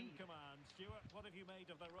him much in feed. command. Stuart, what have you made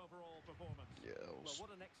of their overall performance? Well,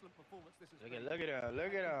 what an excellent performance this has Look been. at him,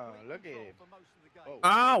 look at him, look at him. For most of the game.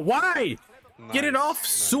 Ah, why? Get it Nice, off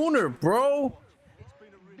nice. sooner, bro.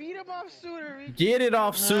 Beat him up sooner, Ricky. Get it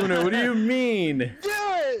off sooner. What do you mean? Do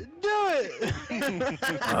it!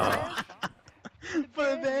 Ah. For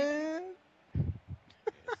the band.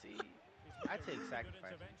 See, I take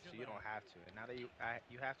sacrifices, so you don't have to. And now that you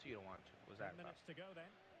have to, you don't want to. What's that about? Minutes to go then.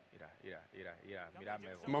 Mírame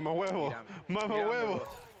vos. Mama huevo. Mama Mírame huevo. vos.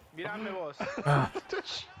 Mírame vos. Ah.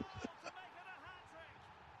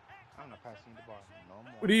 I'm not passing the ball no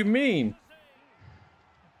more. What do you mean?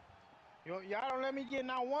 Y'all don't let me get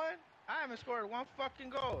not one? I haven't scored one fucking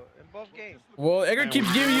goal in both games. Well, Edgar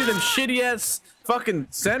keeps giving you them shitty ass fucking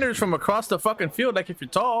centers from across the fucking field, like if you're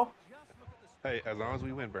tall. Hey, as long as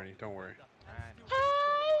we win, Bernie, don't worry. I know.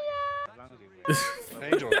 As long as we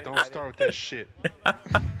win. Angel, don't start with that shit.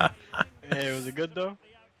 Hey, was it good though?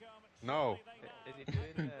 No. Is he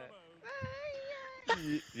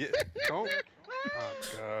doing Yeah, don't.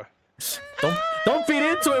 Oh, God. Don't feed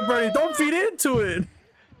into it, Bernie. Don't feed into it.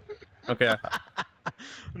 Okay.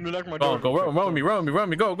 Let me lock my Go, door. run with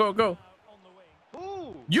me. Go.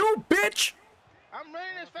 Who? You bitch! I'm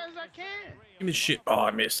running as fast as I can. Give me shit. Oh,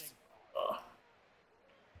 I missed.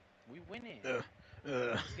 We winning. Uh.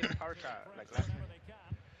 Let's get a power shot like last night.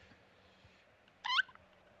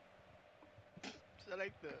 So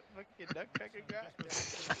like the fucking nutcracker guy.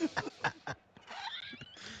 Just 1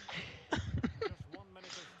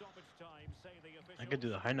 minute of stoppage time, say the officials. I could do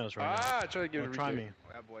the high notes right Ah, try to give now. it a Try retake. me.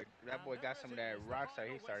 That boy got some of that rockstar.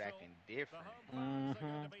 He started acting different. To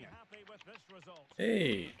be happy with this result.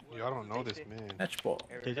 Hey, Y'all don't know this man. catch ball.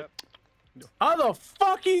 Air Did it it? up. How the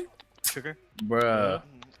fuck you? Sugar? Bruh.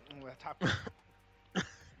 That top.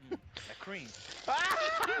 That cream.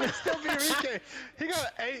 Still be Enrique. He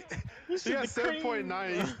got 8. He got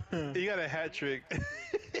 7.9. He got a hat trick.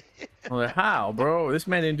 Well, how, bro? This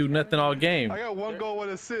man didn't do nothing all game. I got 1 goal, 1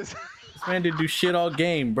 assist. This man didn't do shit all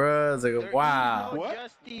game, bruh. It's There like, is wow. no What?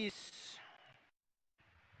 Justice.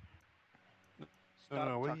 No,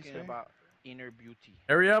 Stop what you talking say? about inner beauty.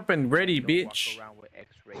 Hurry up and ready, Don't bitch. Walk around with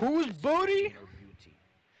X-rays. Whose booty? Inner beauty.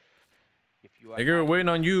 If you are Edgar, we're waiting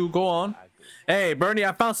on you. Go on. ugly. Hey, Bernie,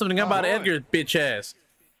 I found something about what? Edgar's bitch ass.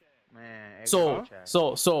 Man, Edgar So Allan Chat.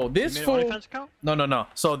 so this You made fool. OnlyFans account? No.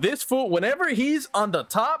 So this fool, whenever he's on the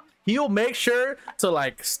top, he'll make sure to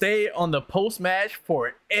like stay on the post match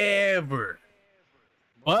forever.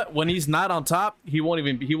 But when he's not on top,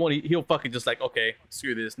 he'll fucking just like, okay,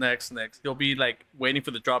 screw this, next. He'll be like waiting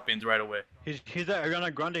for the drop ins right away. He's that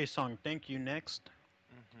Ariana Grande song. Thank you. Next.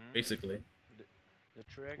 Basically. The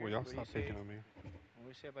trigger. Well, y'all stop picking on me. What do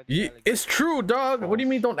you say about the It's true, dog. What do you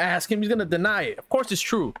mean don't ask him? He's gonna deny it. Of course it's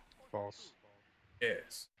true. False.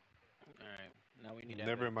 Yes. Alright, now we need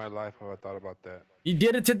Never in my life have I thought about that. He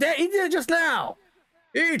did it today. He did it just now.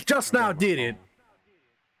 He just now did it.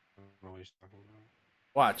 I don't know what he's talking about.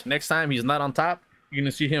 Watch. Next time he's not on top, you're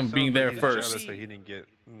gonna see him being there He's first. jealous that he didn't get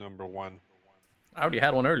 #1. I already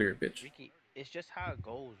had one earlier, bitch. Ricky, it's just how it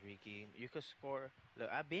goes, Ricky. You could score. Look,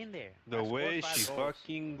 I've been there. The I scored way 5 she goals.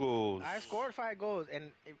 fucking goes. I scored 5 goals, and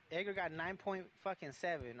Edgar got 9.7.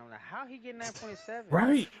 I'm like, how he get 9.7?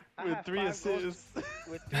 Right. I With had 3 5 goals assists.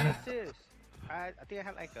 With 3 assists. I think I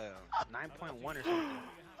had like a 9.1 or something.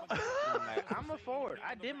 And I'm like, I'm a forward.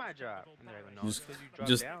 I did my job. And they're like, no, Just- because you dropped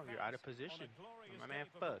just- down, you're out of position. My man,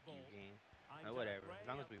 fuck you, game. No, whatever. As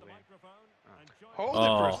long as we win. Hold it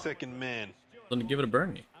for Oh. a second, man. Let me give it a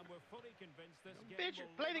Bernie. Bitch,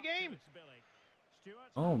 play the game.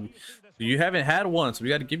 Oh, you haven't had one, so we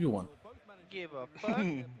got to give you one. Give a fuck.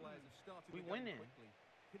 We winning.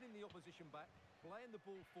 Hitting the opposition back, playing the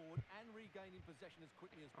ball forward, and regaining possession as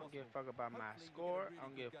quickly as I don't possible. give a fuck about my Hopefully you score. get a I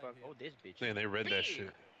don't really give a good fuck. game Oh, this bitch. Man, they read that big.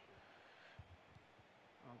 shit.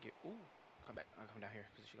 I don't give. Ooh, come back. I'll come down here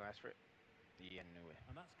because she gonna ask for it. Yeah, I knew it.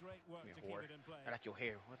 And that's great work Give to me a keep whore. it in play. I like your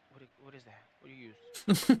hair. What is that? What do you use?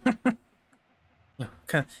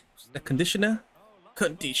 The conditioner?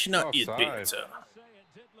 Conditioner is Offside. better. Must say it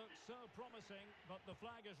did look so promising, but the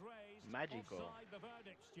flag is raised. Magical. Offside the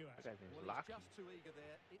verdict, Stuart. That guy's name's Well, Locky. he's just too eager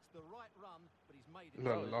there. It's the right run, but he's made it.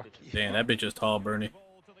 Little this lucky. bitch is- Damn, that bitch is tall, Bernie.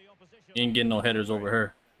 Ball to the opposition. You ain't getting no headers over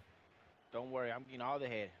her. Don't worry, I'm getting all the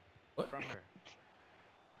head What? from her.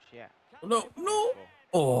 Yeah. No.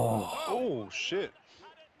 Oh. Oh, shit.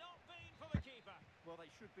 Had it not been for the keeper. Well, they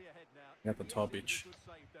should be ahead now. Got the tall Yes, it was bitch. a good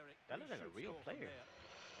save, Derek. That He looks like a should real score from player. there.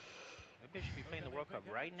 That bitch should be playing the World Cup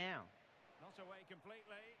right now. Not away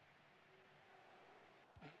completely.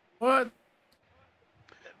 What?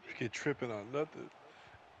 Get tripping on nothing.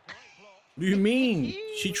 Great plot. What do you mean?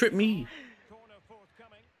 She tripped me. Corner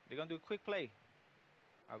forthcoming. They're gonna do a quick play.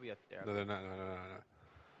 I'll be up there. No, they're not. No.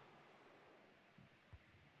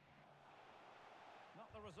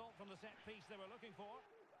 Not the result from the set piece they were looking for.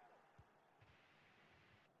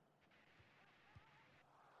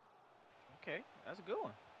 Okay, that's a good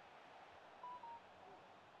one.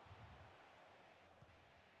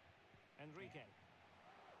 Enrique.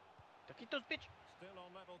 Taquitos, bitch. Still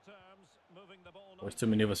on level terms. Moving the ball. There's too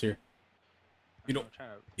many of us here. You don't. I'm trying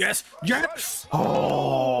to. Yes. Yes.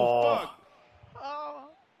 Oh. Fuck. Oh.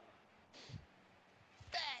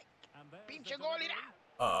 And there's the Pinche delivery.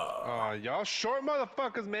 golera. Y'all short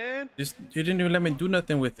motherfuckers, man. Just you didn't even let me do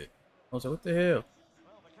nothing with it. I was like, what the hell?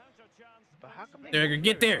 Well, the counter chance. But how come they There,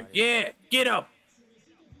 get there. Yeah, get up.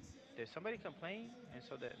 Did somebody complain? And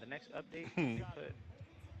so the next update they put.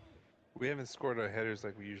 We haven't scored our headers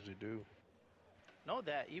like we usually do. No,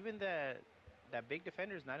 that even that big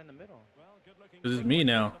defender is not in the middle. Well, good looking. This is me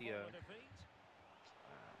now. The,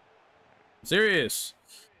 Serious.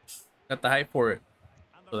 Got the hype for it.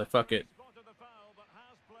 So like, fuck it. Spotted the foul, but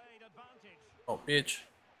has played advantage. Oh, bitch.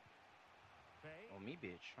 oh, me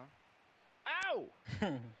bitch, huh?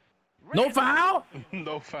 Ow! No foul.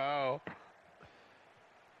 No foul.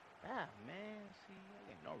 Ah, man, see, I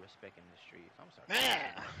get no respect in the streets. I'm sorry.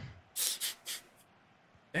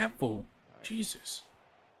 That fool. Jesus.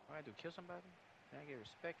 What I do, kill somebody? Can I get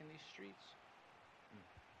respect in these streets?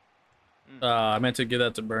 I meant to give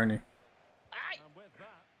that to Bernie. Aye! And with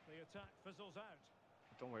that, the attack fizzles out.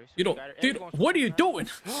 Don't worry. You don't, dude. What are you doing?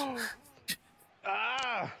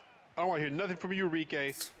 Ah! I don't want to hear nothing from you,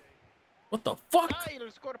 Rique. What the fuck? Ay, el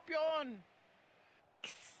escorpión!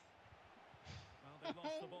 Well, they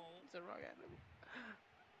lost the ball. It's a wrong animal.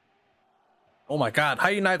 Oh my God! How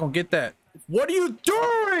you not gonna get that? What are you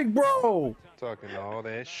doing, bro? Talking all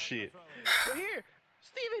that shit. We're here!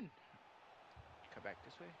 Steven! Come back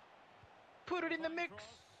this way. Put it in the mix!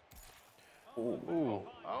 Ooh.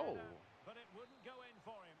 Oh. But it wouldn't go in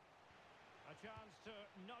for him. A chance to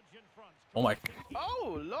nudge in front. Oh my.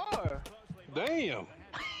 Oh, Lord! Closely Damn. they had been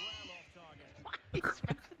well off target. He's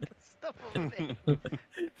smashing the stuff over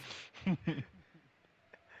there.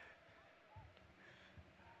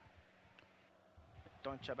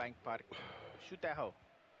 Don't Bank Park. Shoot that hoe.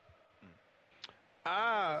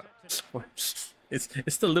 Ah!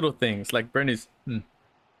 It's the little things like Bernie's.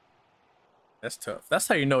 That's tough. That's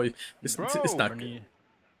how you know it's Bro, not good. Bernie. Give me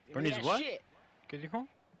Bernie's that what? shit. ¿Qué dijo? And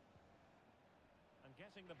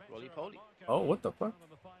getting the better Roly of poly. marker Oh, what the fuck? on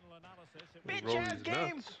the final analysis, it was Bitch Rolly's ass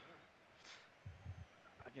game. nuts.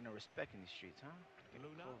 I get no respect in these streets, huh? Get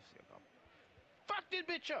Luna. close, yo, bro. Fuck this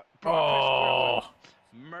bitch up. Bro, I pressed square one. Oh,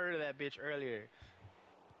 Murder that bitch earlier.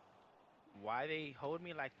 Why they hold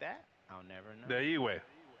me like that? I'll never know. De ahí, güey.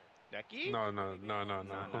 Becky? No, no. No, not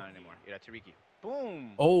anymore. You're at Tariki.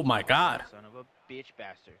 Boom. oh my God. Son of a bitch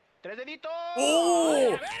bastard. Tres deditos.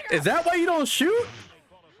 Oh, is that why you don't shoot? only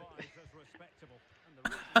qualifies as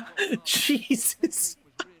respectable. Jesus.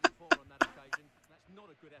 was really poor on that occasion. That's not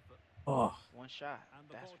a good effort. Oh, One shot. And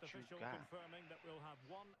the That's fourth what you official got. confirming that we'll have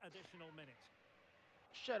 1 additional minute.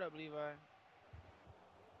 Shut up, Levi.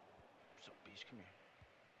 So, bitch, come here.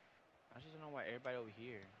 I just don't know why everybody over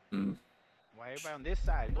here. Mm. Why everybody on this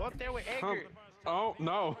side? Go up there with Huh? Edgar. Oh,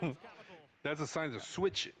 no. That's a sign to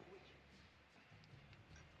switch it.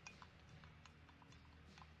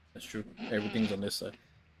 that's true. Everything's on this side.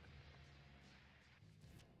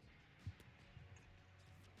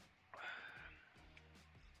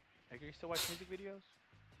 Edgar, you still watch music videos?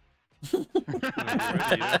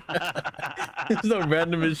 It's so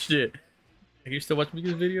random as shit. You still watch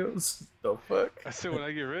music videos? The fuck? I said when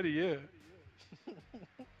I get ready, yeah.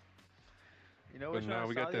 You know But which one now I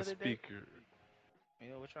we saw got the that other day? speaker. You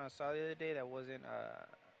know which one I saw the other day that wasn't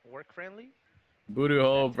work friendly? Booty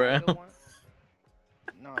hole, bro. Tiger one?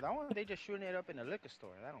 No, that one they just shooting it up in the liquor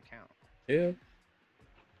store. That don't count. Yeah.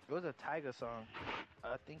 It was a Tiger song.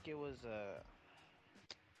 I think it was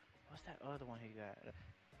what's that other one he got?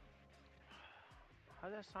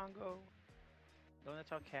 How'd that song go? Don't that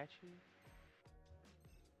all catchy?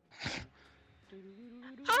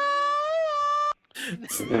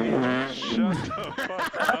 Shut the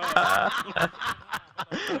fuck up.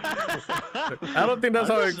 I don't think that's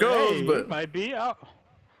how it goes, but might be. I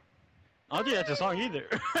don't think that's a song either.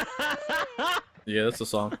 yeah, that's a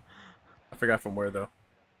song. I forgot from where though.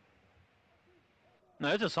 No,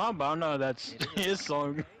 it's a song, but I don't know that's his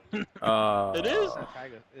song. It is? It's not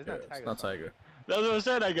Tiger. It's Yeah, not Tiger. it's not song. Tiger. That's what I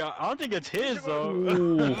said. I don't think it's his though.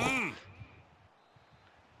 Ooh.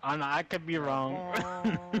 I know, I could be wrong.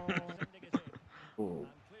 Sending it in Ooh. and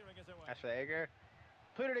clearing it away. That's for Edgar.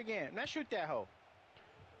 Put it again. Now shoot that hoe.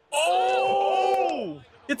 Oh!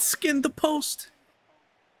 It skinned the post.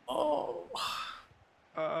 Oh.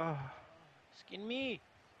 Skin me.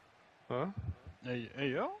 Huh? Hey,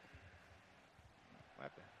 yo.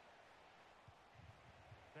 Weapon.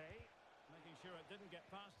 Faye, making sure it didn't get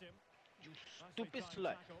past him. You Nicely stupid timed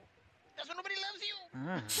slut. tackle. That's why nobody loves you.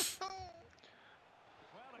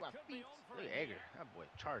 Well, My it could be feet. on for Look a at Edgar. here. That boy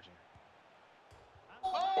charging. And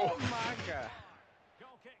Oh my god.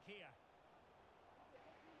 goal kick here.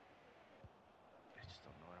 I just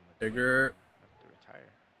don't know what I'm gonna do. Bigger. I have to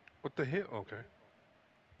retire. What the hell? Okay.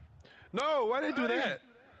 No, why they do that?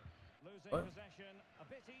 Losing What? possession a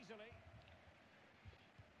bit easily.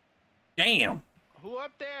 Damn. Who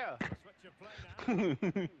up there? Switch of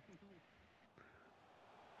play now.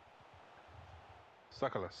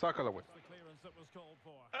 Sácala, güey. The clearance that was called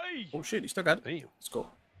for. Hey! Oh shit, you still got it. Damn. Let's go.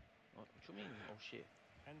 What you mean? Oh shit.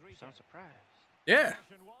 Enrique. Sound surprised. Yeah.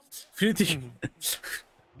 Possession one.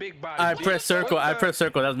 Big body. I bitch. press circle. What I the- press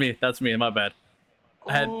circle. That's me. That's me. My bad.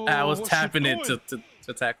 I was Oh, what's tapping she it doing?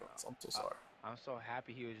 to tackle. I'm so sorry. I'm so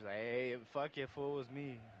happy he was like, hey, fuck it, fool, it was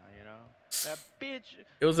me. You know? That bitch.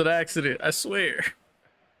 It was an accident. I swear.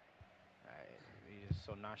 He's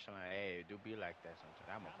so nonchalant. Hey, do be like that sometimes.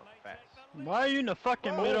 I'm a fucking fast. Why are you in the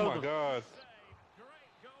fucking Oh middle my of the... god. Great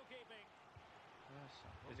goalkeeping.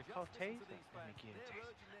 Is it called Taze? For these Let me fans, get it, they're Taze.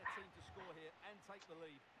 urging their team to score here and take the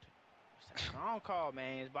lead. It's that song call,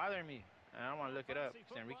 man. It's bothering me. And I don't want to look it up.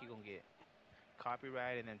 Then Ricky gonna get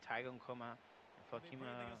copyright, and then Ty gonna come out and fuck Be him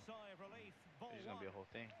breathing up. a sigh of relief. Ball It's gonna be a one. whole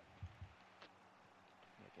thing.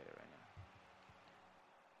 Look at it right now.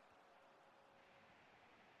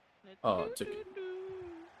 Oh, took it.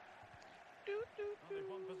 Well, they've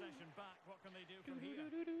won possession back. What can they do from here?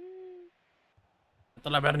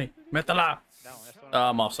 Métela, Bernie. Métela. That one, that's the one.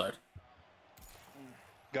 I'm offside.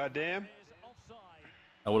 Goddamn. Is offside.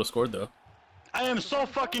 I would have scored though. I am so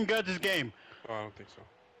fucking good at this game. Oh, I don't think so.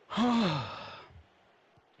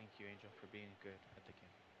 Thank you, Angel, for being good at the game.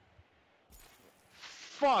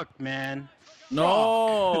 Fuck, man.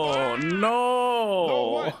 No, No, no.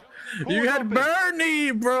 what? Who You was had open?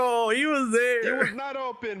 Bernie, bro. He was It there. was not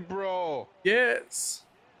open, bro. Yes.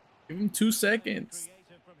 Give him 2 seconds.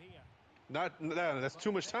 Creative from here. No, that's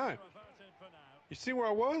too much time. Averted for now. You see where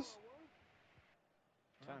I was?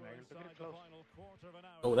 Tell him, We're Edgar, look at inside it the close. final quarter of an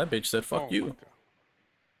hour. Oh, that bitch said, fuck Oh my you. God.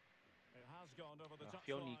 It has gone over the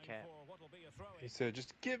Feel touchline kneecap. for what'll be a throw-in. He said,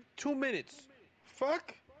 just give 2 minutes.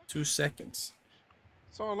 Fuck. 2 seconds.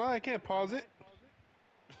 It's online. I can't pause it.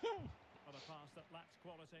 On a pass that lacks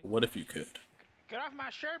quality. What if you could? Get off my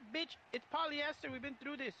shirt, bitch. It's polyester. We've been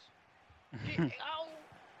through this. Ow.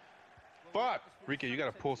 Fuck. Ricky, you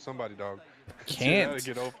gotta pull somebody, dog. Can't. You gotta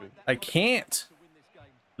get open. I can't.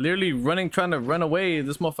 Literally running, trying to run away.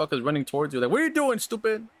 This motherfucker's running towards you. Like, what are you doing,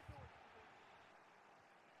 stupid?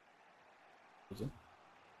 They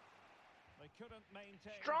couldn't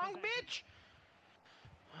maintain Strong possession. bitch.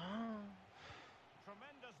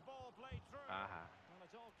 Tremendous ball played through. Aha. Well,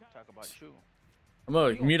 it's all Talk about you. I'm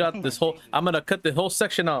gonna mute out this whole. I'm gonna cut the whole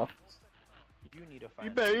section off. You need to find.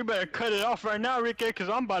 You better cut it off right now, Ricky, cause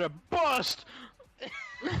I'm about to bust.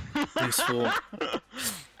 This fool.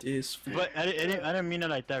 This fool. But I didn't mean it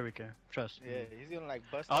like that, Ricky. Trust. Yeah, he's gonna like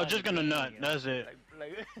bust. I was out just the gonna game, nut. you know? That's it.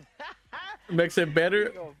 Like Makes it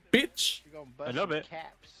better, bitch. you're gonna bust A little some bit.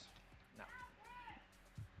 caps.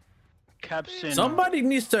 Caps in. Somebody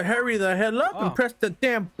needs to hurry the hell up Oh. and press the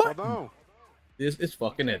damn Hold button. on. This is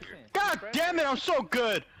fucking it. God damn it! I'm so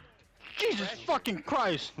good. Jesus fucking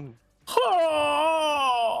Christ.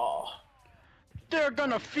 Oh! They're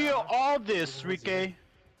gonna feel all this, Ricky.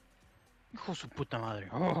 Hijo su puta madre.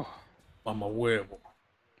 Oh. I'm a huevo.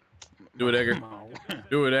 Do it, Edgar.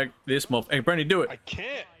 Do it, Edgar. This motherfucker. Hey, Bernie, do I it.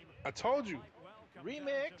 can't. I told you.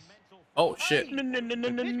 Remix. Oh, shit. No, no, no, no,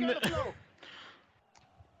 no, Bitch, no. get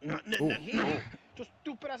on the floor. Ooh. Just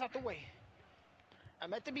stupid ass out the way.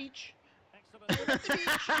 I'm at the beach.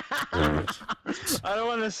 I don't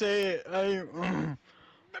want to say it.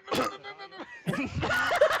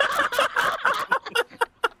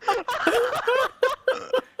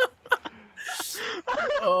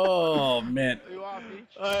 Oh, man. You off beach?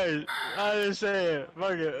 I didn't say it.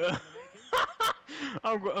 Fuck it.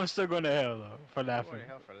 I'm still going to hell though for I'm laughing. going to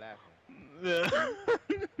hell for laughing. Yeah.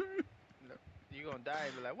 You gonna die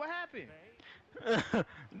and be like, what happened?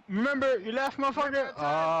 Remember, you laughed, motherfucker?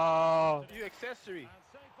 Oh. You accessory.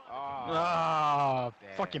 Oh, Ah,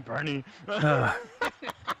 damn. fucking Bernie.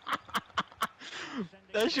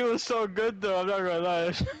 That shit was so good though, I'm not gonna lie.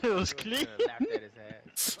 That shit was clean. Laughed at his head.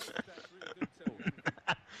 So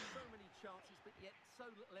many chances, but yet so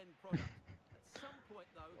little end product. At some point,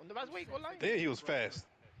 though. ¿Dónde vas, güey? Goal line? Damn, he was fast.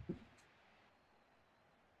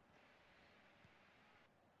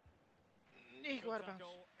 Nico, out of bounds.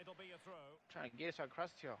 It'll be a throw. Trying to get it so I cross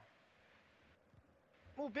to y'all.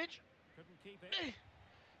 Move, bitch. Couldn't keep it.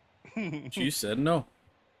 She said no.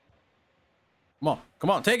 Come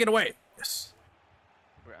on, take it away. Yes.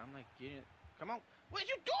 Bro, I'm like getting it. Come on. What are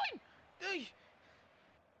you doing? Hey.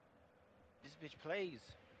 This bitch plays.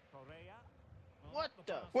 Correa. What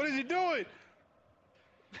the? What is he doing?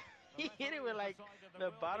 He hit it with like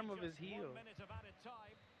the bottom of his heel. 1 minute of added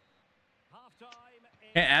time. Half-time in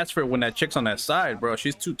Can't ask for it when that chick's on that side, bro.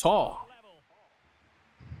 She's too tall.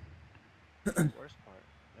 level. Worst part.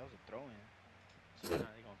 That was a throw in. So now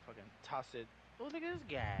they gonna fucking toss it. Oh, look at this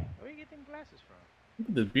guy. Where you get them glasses from? Look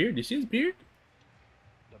at the beard. You see his beard?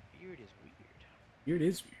 The beard is weird. Beard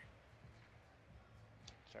is weird.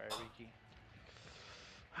 Sorry, Ricky.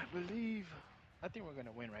 I believe. I think we're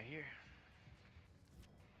gonna win right here.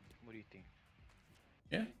 What do you think?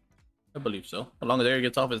 Yeah, I believe so. As long as Eric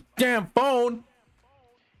gets off his damn phone.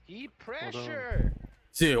 Heat pressure.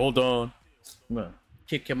 See, hold on. I'm gonna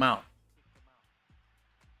kick him out.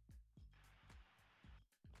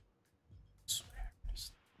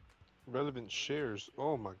 Relevant shares.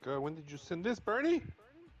 Oh my god, when did you send this, Bernie? Which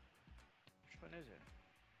one is it?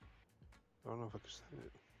 I don't know if I can send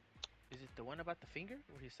it. Is it the one about the finger?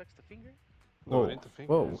 Where he sucks the finger? No, Whoa, it ain't the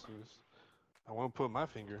finger. whoa. I want to put my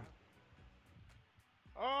finger.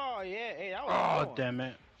 Oh yeah, hey, that was a Oh, good one. damn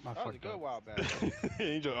it. I That was a fucked good up. while back.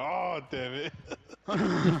 Angel, oh damn it.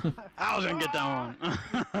 I was gonna get that one.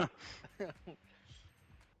 That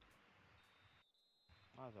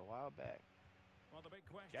was a while back. Well, the big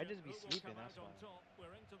question, Yeah, I just be who will sleeping, come that's out on why. top?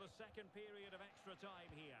 We're into the second period of extra time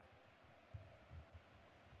here.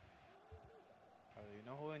 Oh, you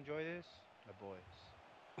know who will enjoy this? The boys.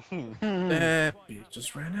 That bitch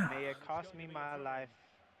just ran out. May it cost me my life.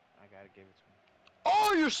 I gotta give it to him.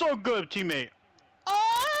 Oh, you're so good, teammate. And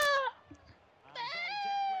very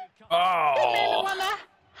deftly cut. Oh.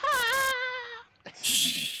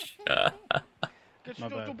 Get My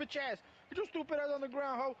your bad. stupid ass. Get your stupid ass on the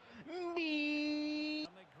ground, ho. Me.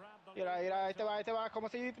 And they grab the Mira, lead. mira, ahí te va, como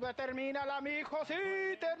si termina la, mijo, sí,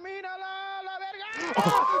 termina la verga.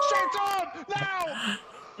 Oh, shit on, now.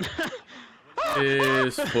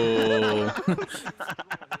 This fool.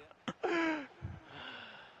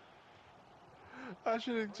 I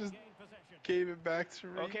should have just. Gain possession. Gave it back to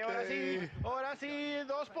Rique. Ok, ahora sí,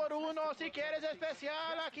 2-1. Si quieres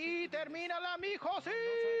especial, aquí termina la mijo,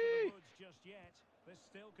 sí.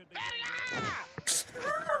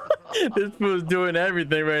 This fool's doing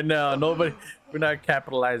everything right now. Nobody, we're not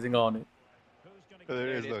capitalizing on it. Oh, there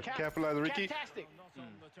it is. Look, capitalize Ricky. Fantastic.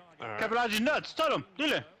 Alright. Capitalize your nuts. Tell him.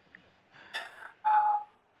 Dile.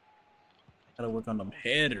 Gotta work on them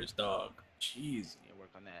headers, dog. Jeez. You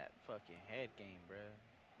work on that fucking head game, bro.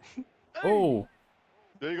 Oh.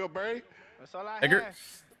 There you go, Barry. That's all I Edgar. have.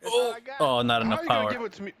 That's all Oh. I got. Oh, not How enough you gonna power. give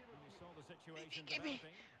it to me? Give me.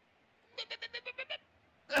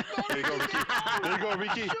 There you go, Ricky. There you go,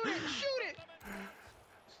 Ricky. Shoot it. Shoot it.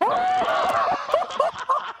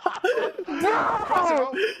 Cross it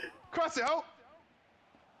out. Cross it out.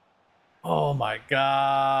 Oh my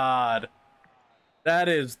god. That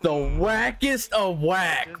is the wackest of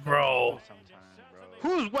whack, bro. Sometime, bro.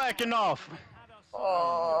 Who's whacking off?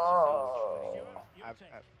 Oh.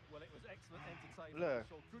 Look.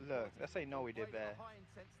 Let's say no, we did bad.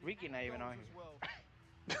 Ricky not even on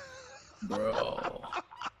here. Bro.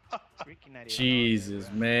 Ricky not even Jesus,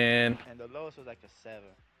 on here, man. bro. And the lowest was like a 7.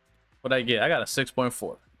 What'd I get? I got a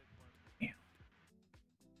 6.4.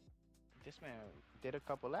 This man did a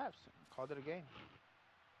couple laps. Called it a game.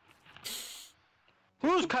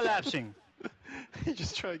 Who's collapsing? He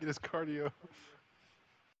just trying to get his cardio.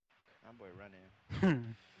 That boy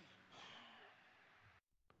running.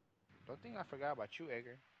 Don't think I forgot about you,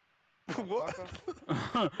 Edgar. What?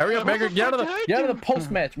 Hurry up, Edgar. Get out of the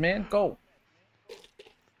post match, man. Go.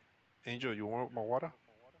 Angel, you want my water?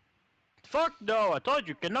 Fuck no, I told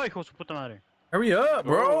you, que no, hijo de su puta madre. Hurry up,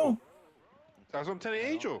 bro. That's what I'm telling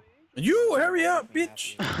Angel. You hurry up,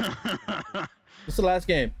 bitch. It's the last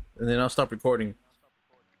game, and then I'll stop recording.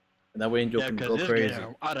 And that way Angel Yeah, can cause go this crazy.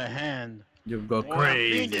 getting out of hand. You'll go Boy, I'm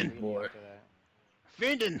crazy, fiending. boy.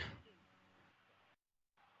 Fiending.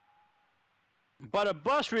 But a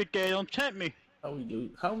bus, Rique, don't tempt me. How we do?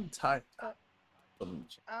 How we tied?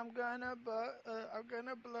 I'm gonna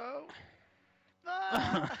blow.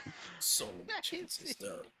 So many chances,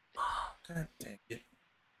 though. God dang it.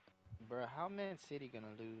 Bro, how Man City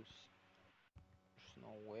gonna lose? There's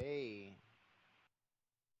no way.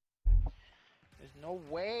 There's no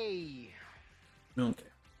way. Okay.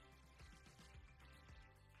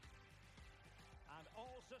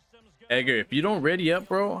 Edgar, if you don't ready up,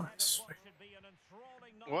 bro, I swear.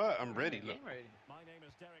 What? I'm ready. Look. Game ready.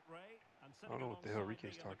 I don't know what the hell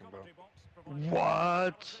Rique's talking about.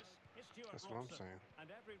 What? That's what I'm saying.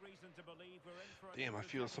 Damn, I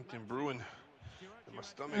feel something brewing in my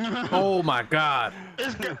stomach. Oh my god.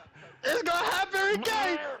 It's gonna happen,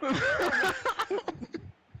 Rique!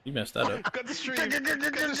 You messed that up. Cut the stream. Cut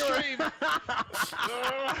the stream.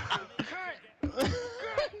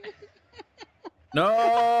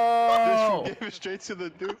 No! Just gave it straight to the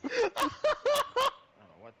dude. I don't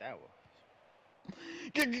know what that was.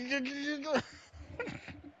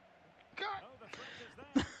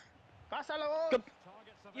 Pásalo.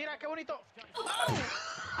 Mira qué bonito.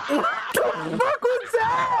 What the fuck was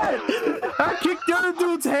that? I kicked the other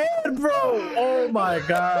dude's head, bro. Oh my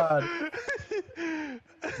god.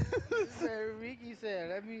 Ricky said,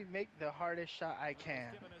 "Let me make the hardest shot I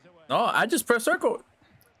can." No, I just pressed circle.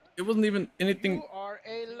 It wasn't even anything. You are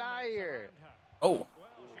a liar. Oh.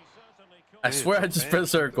 I swear I just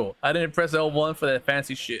pressed circle. I didn't press L1 for that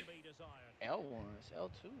fancy shit. L1, it's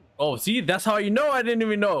L2. Oh, see, that's how you know I didn't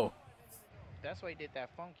even know. That's why he did that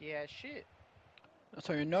funky ass shit. That's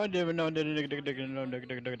how you know, didn't know. Dude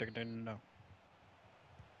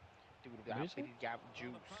got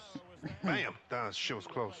juice. Bam. That shit was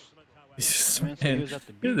close. Man, this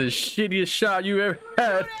is the shittiest shot you ever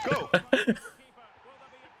had. Go.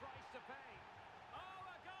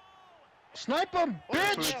 Snipe him,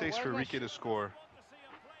 That's what bitch! it takes for Rique to score.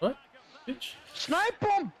 What? Bitch. Snipe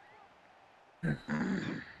him!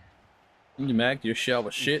 You mad? Your shot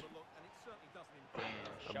was shit.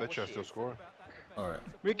 I bet you I still score. Alright.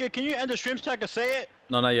 Rique, can you end the stream so I can say it?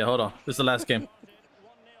 No, not yet. Hold on. This is the last game.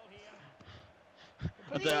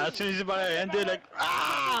 As soon as he's about to end it, like,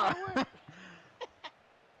 ah!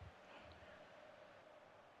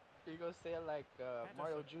 You gonna say it like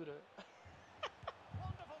Mario Judah.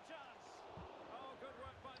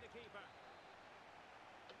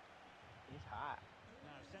 He's hot.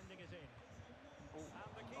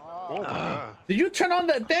 Oh my god. Did you turn on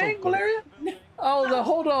that thing, Valeria? Oh,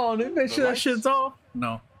 hold on. Let me make sure that shit's off.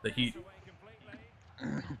 No, the heat.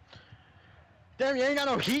 Damn, you ain't got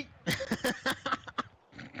no heat.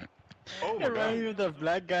 Oh my It reminds me god. of the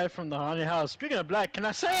black guy from the haunted house. Speaking of black, can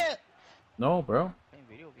I say it? No, bro. Playing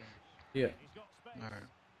video games. Yeah. Alright.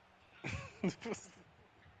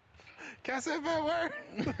 Can't say a bad word.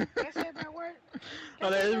 Can't say a bad word. Oh,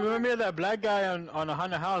 they remember me of that black guy on a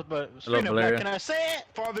haunted house, but Hello, speaking of black, Valeria. can I say it?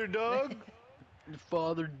 Father Doug.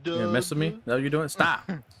 Father Doug. You mess with me? Is that what you doing? Stop.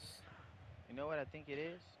 You know what I think it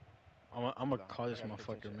is? I'm gonna Hold on, call this I gotta pay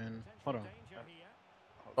motherfucker, attention. man. Hold on.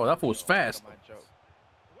 Hold Oh, on, that fool was so I got fast. my joke.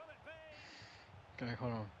 Okay,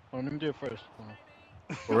 hold on. Hold on, let me do it first. Hold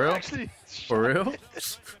on. For real? Actually, For real?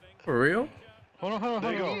 For real? Hold on, hold on,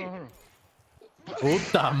 There hold on, you hold on, hold on.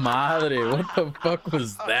 Puta madre. What the fuck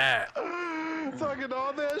was that? talking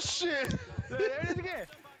all that shit. There it is again.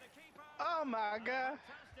 Oh my god.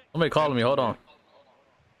 Somebody calling me. Hold on.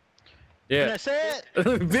 Can Yeah. I say it?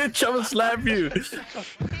 Bitch, I'm gonna slap you.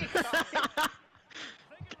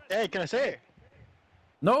 Hey, can I say it?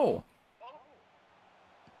 No.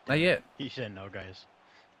 Not yet. He said no, guys.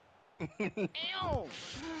 Ew.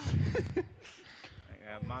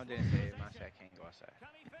 Mom didn't say it. Mom said I can't go outside.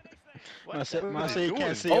 What I said, What I are said they you can't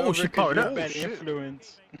doing? say Oh, over she 'cause powered you're a up. bad Oh, shit.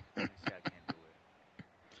 influence. I said I can't do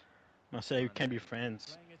it. I say you can't be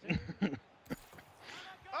friends.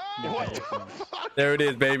 Oh! You're bad influence. There it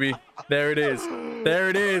is, baby. There it is. There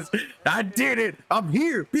it is. I did it. I'm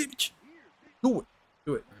here, bitch. Do it.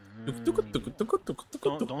 Do it.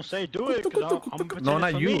 Don't say do it, cause I'm gonna No, pretend it's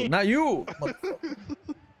not for you. me. Not you. Alright.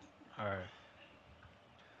 Alright,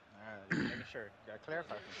 making sure. Gotta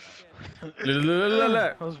clarify some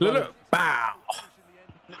stuff. Look. Bow.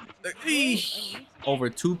 Eesh. Over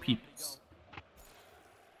 2 people. It's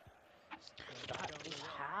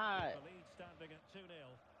hot.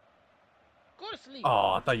 Go to sleep.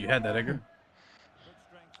 Oh, I thought you had that, Edgar.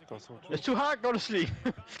 It's too hot. Go to sleep.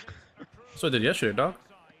 So I did yesterday, dog.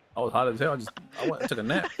 I was hot as hell. I went and took a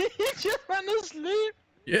nap. He just went to sleep.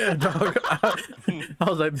 Yeah, dog. I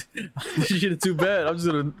was like, this shit is too bad. I'm just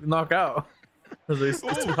gonna knock out. I was like,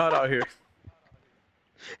 it's too hot out here.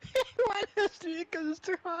 He went to sleep because it's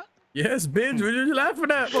too hot. Yes, bitch. What are you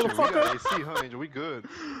laughing at, Shit, we got motherfucker? AC, huh, Angel? We good.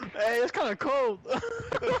 Hey, it's kind of cold.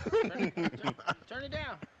 Turn it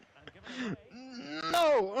down.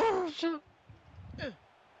 No. Oh, shit.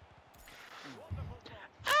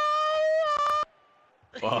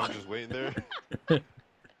 Fuck. Just waiting there. Right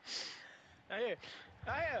here.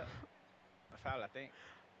 Right here. A foul, I think.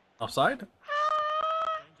 Outside?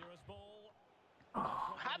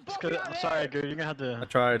 Hot It's ball 'cause- out I'm there. sorry, girl. You're gonna have to. I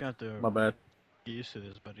tried. You're gonna have to My bad. get used to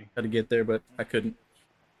this, buddy. Had to get there, but I couldn't.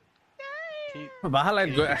 Keep- But I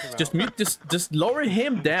like just mute. Just lower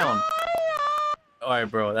him down. All right,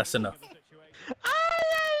 bro. That's enough.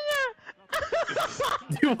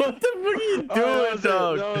 Dude, what the fuck are you doing,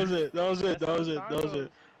 dog? That was it. That was it. That was it. That was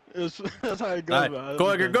it. That's how it goes, All right, man. go,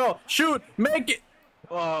 Edgar, go. Shoot. Make it.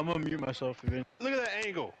 Oh, I'm gonna mute myself again. Look at that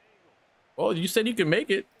angle. Oh, you said you can make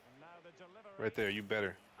it. Right there, you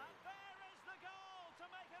better.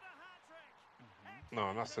 No,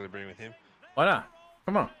 I'm not celebrating with him. Why not?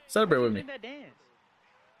 Come on. Celebrate with me. Did that dance.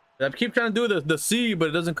 I keep trying to do the C, but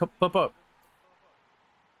it doesn't pop up.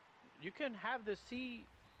 You can have the C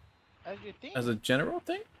as your thing. As a general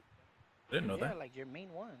thing? I didn't know yeah, that. like your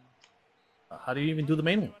main one. How do you even do the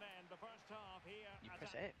main one? You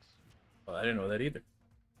press X. Oh, I didn't know that either.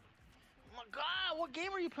 Oh my god, what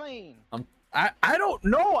game are you playing? I don't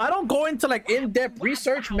know. I don't go into like in-depth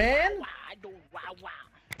research, man. Wow, I don't wow.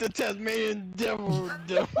 The Tasmanian devil.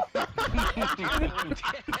 Devil.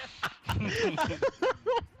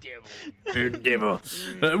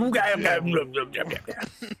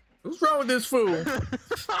 What's wrong with this fool?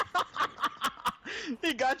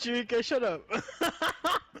 He got you. Okay, shut up.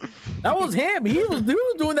 That was him. He was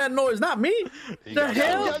doing that noise, not me. He The got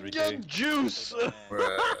hell? yours, Got Ricky. young juice. Want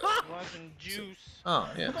some juice? Oh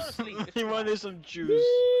yeah. Go to sleep. It's He too wanted hot. some juice.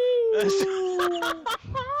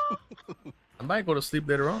 I might go to sleep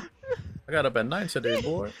later on. I got up at 9 today,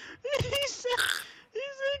 boy. he said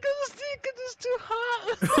go to sleep 'cause it's too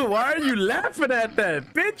hot. Why are you laughing at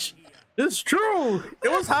that, bitch? It's true. It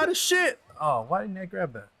was hot as shit. Oh, why didn't I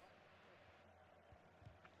grab that?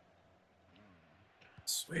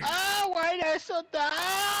 Sweet. Ah, why did I so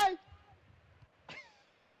die?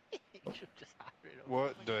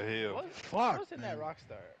 What the hell? What? Fuck. What's in that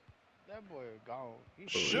Rockstar? That boy gone.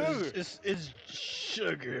 He's Sugar. It's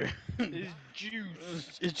sugar. It's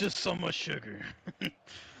juice. It's just so much sugar. Give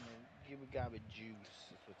a guy with juice.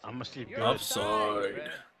 I'ma sleep You're good. Upside. bruh.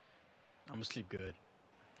 I'm gonna sleep good.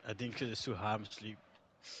 I think 'cause it's too hot, I'm asleep.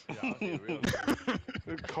 Yeah, I'll be real.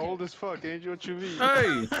 It's cold as fuck, Angel. What you mean?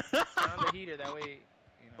 Hey. Turn on the heater, that way,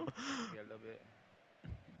 you know, get a little bit.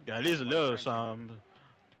 Yeah, at least a little something.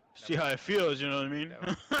 See how it feels, you know what I mean?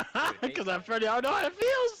 Because I'm pretty, I know how it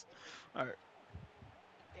feels. Alright.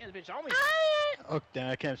 Damn, this bitch on me. Oh, damn,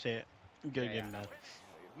 I can't say it. You gotta Yeah, get yeah. that.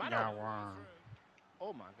 My Yeah, dog. wow.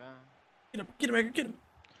 Oh my god. Get him, Edgar, get him.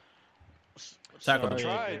 Tackled him.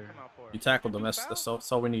 Tried. You tackled him. That's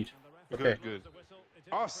all we need. Good, good.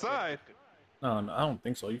 Offside. No, I don't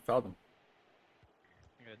think so. You fouled him.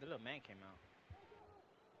 Yeah, the little man came out.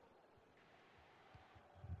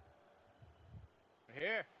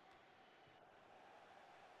 Here.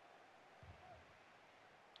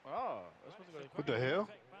 Oh, that's supposed to go. What the hell?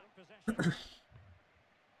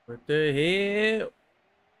 What the hell?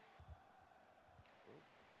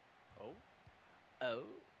 Oh,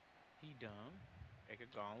 he dumb. Edgar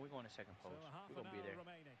gone. We're going to second post. We're gonna be there.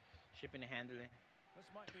 Shipping and handling.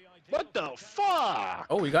 What the fuck?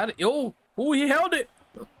 Oh, we got it. Yo, oh, he held it.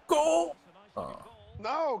 Goal.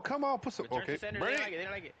 No, come on, put some. Return Okay, to center. bring They it.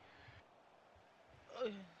 didn't like it.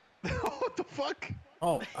 What the fuck?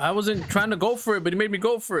 Oh, I wasn't trying to go for it, but he made me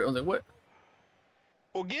go for it. I was like, what?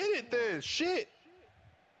 Well, get it then. Shit.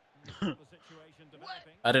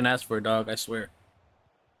 I didn't ask for it, dog. I swear.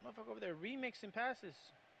 Motherfucker over there remixing passes.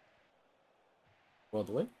 Well,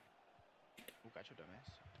 the way. Who got your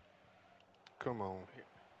dumbass? Come on.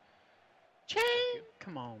 Ching!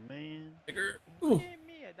 Come on, man. Ooh. Give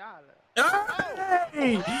me $1.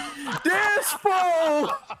 Hey! This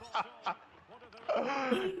fool!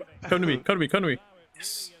 Come to me. Come to me. Come to me.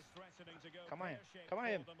 Yes. Come on him. Come on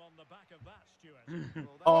him.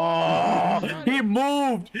 Oh, he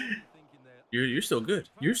moved. You're still good.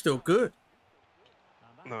 You're still good.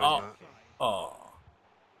 No, Oh. not. Oh.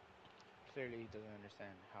 Clearly he doesn't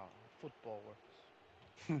understand how football works.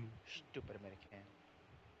 Stupid American.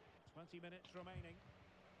 20 minutes remaining.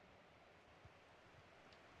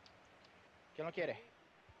 ¿Qué no quiere?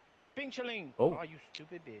 Pincheling. Oh. Oh, you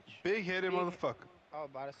stupid bitch. Big-headed motherfucker. I was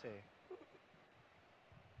about to say.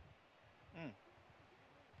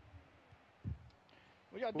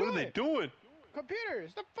 What y'all What doing? are they doing? Computer,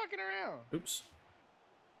 stop fucking around. Oops.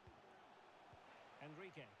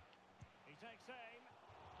 Enrique. He takes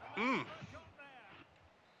aim. Mm.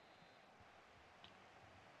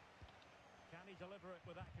 Can he deliver it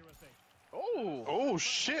with accuracy? Oh. Oh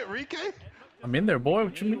shit, Rique. I'm in there, boy.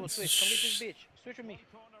 What you You mean? will switch. Come get this bitch. Switch with me.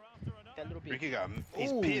 That little bitch. Rique got.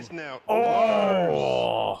 He's Ooh. pissed now.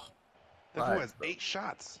 Oh. That fool has 8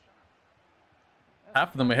 shots.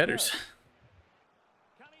 Half of them are headers.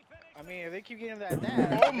 I mean, if they keep getting that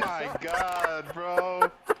dab. Oh my god, bro.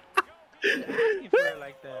 Asking for it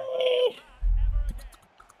like that.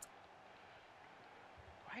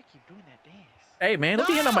 Why keep doing that dance? Hey, man, don't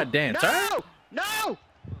be hitting on my dance, all right? No! Well,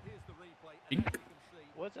 here's the replay, and as you can see,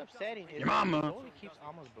 What's upsetting is Your mama. he only keeps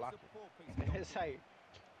almost blocking. It's like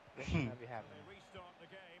that should not be happening. Restart the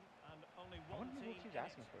game and only I one wonder who team keeps in it.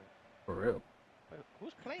 asking for it. For real. Wait,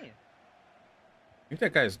 who's playing? I think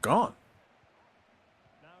that guy's gone.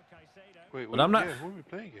 Now Caicedo. Wait, But I'm not- Who are we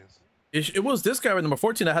playing against? It was this guy with number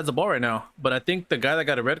 14 that has the ball right now. But I think the guy that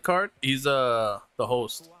got a red card, he's the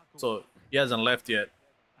host. So he hasn't left yet.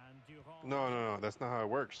 And Durand. No. That's not how it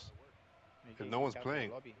works. Maybe no one's out to the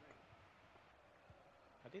playing. lobby.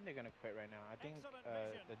 I think they're gonna quit right now. I think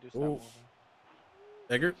the dude stopped Ooh. moving.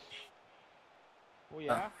 Edgar? Oh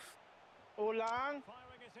yeah. Olang. Firing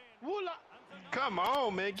it in. Woola. Come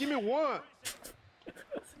on, man. Give me one.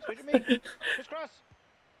 Switch with me. Switch cross.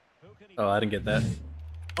 Who can he Oh, I didn't get that.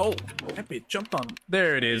 Oh, that bitch jumped on him.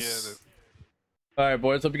 There it is. All right,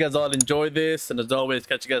 boys. Hope you guys all enjoyed this. And as always,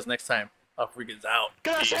 catch you guys next time. AlphaRique is out.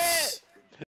 Gracias!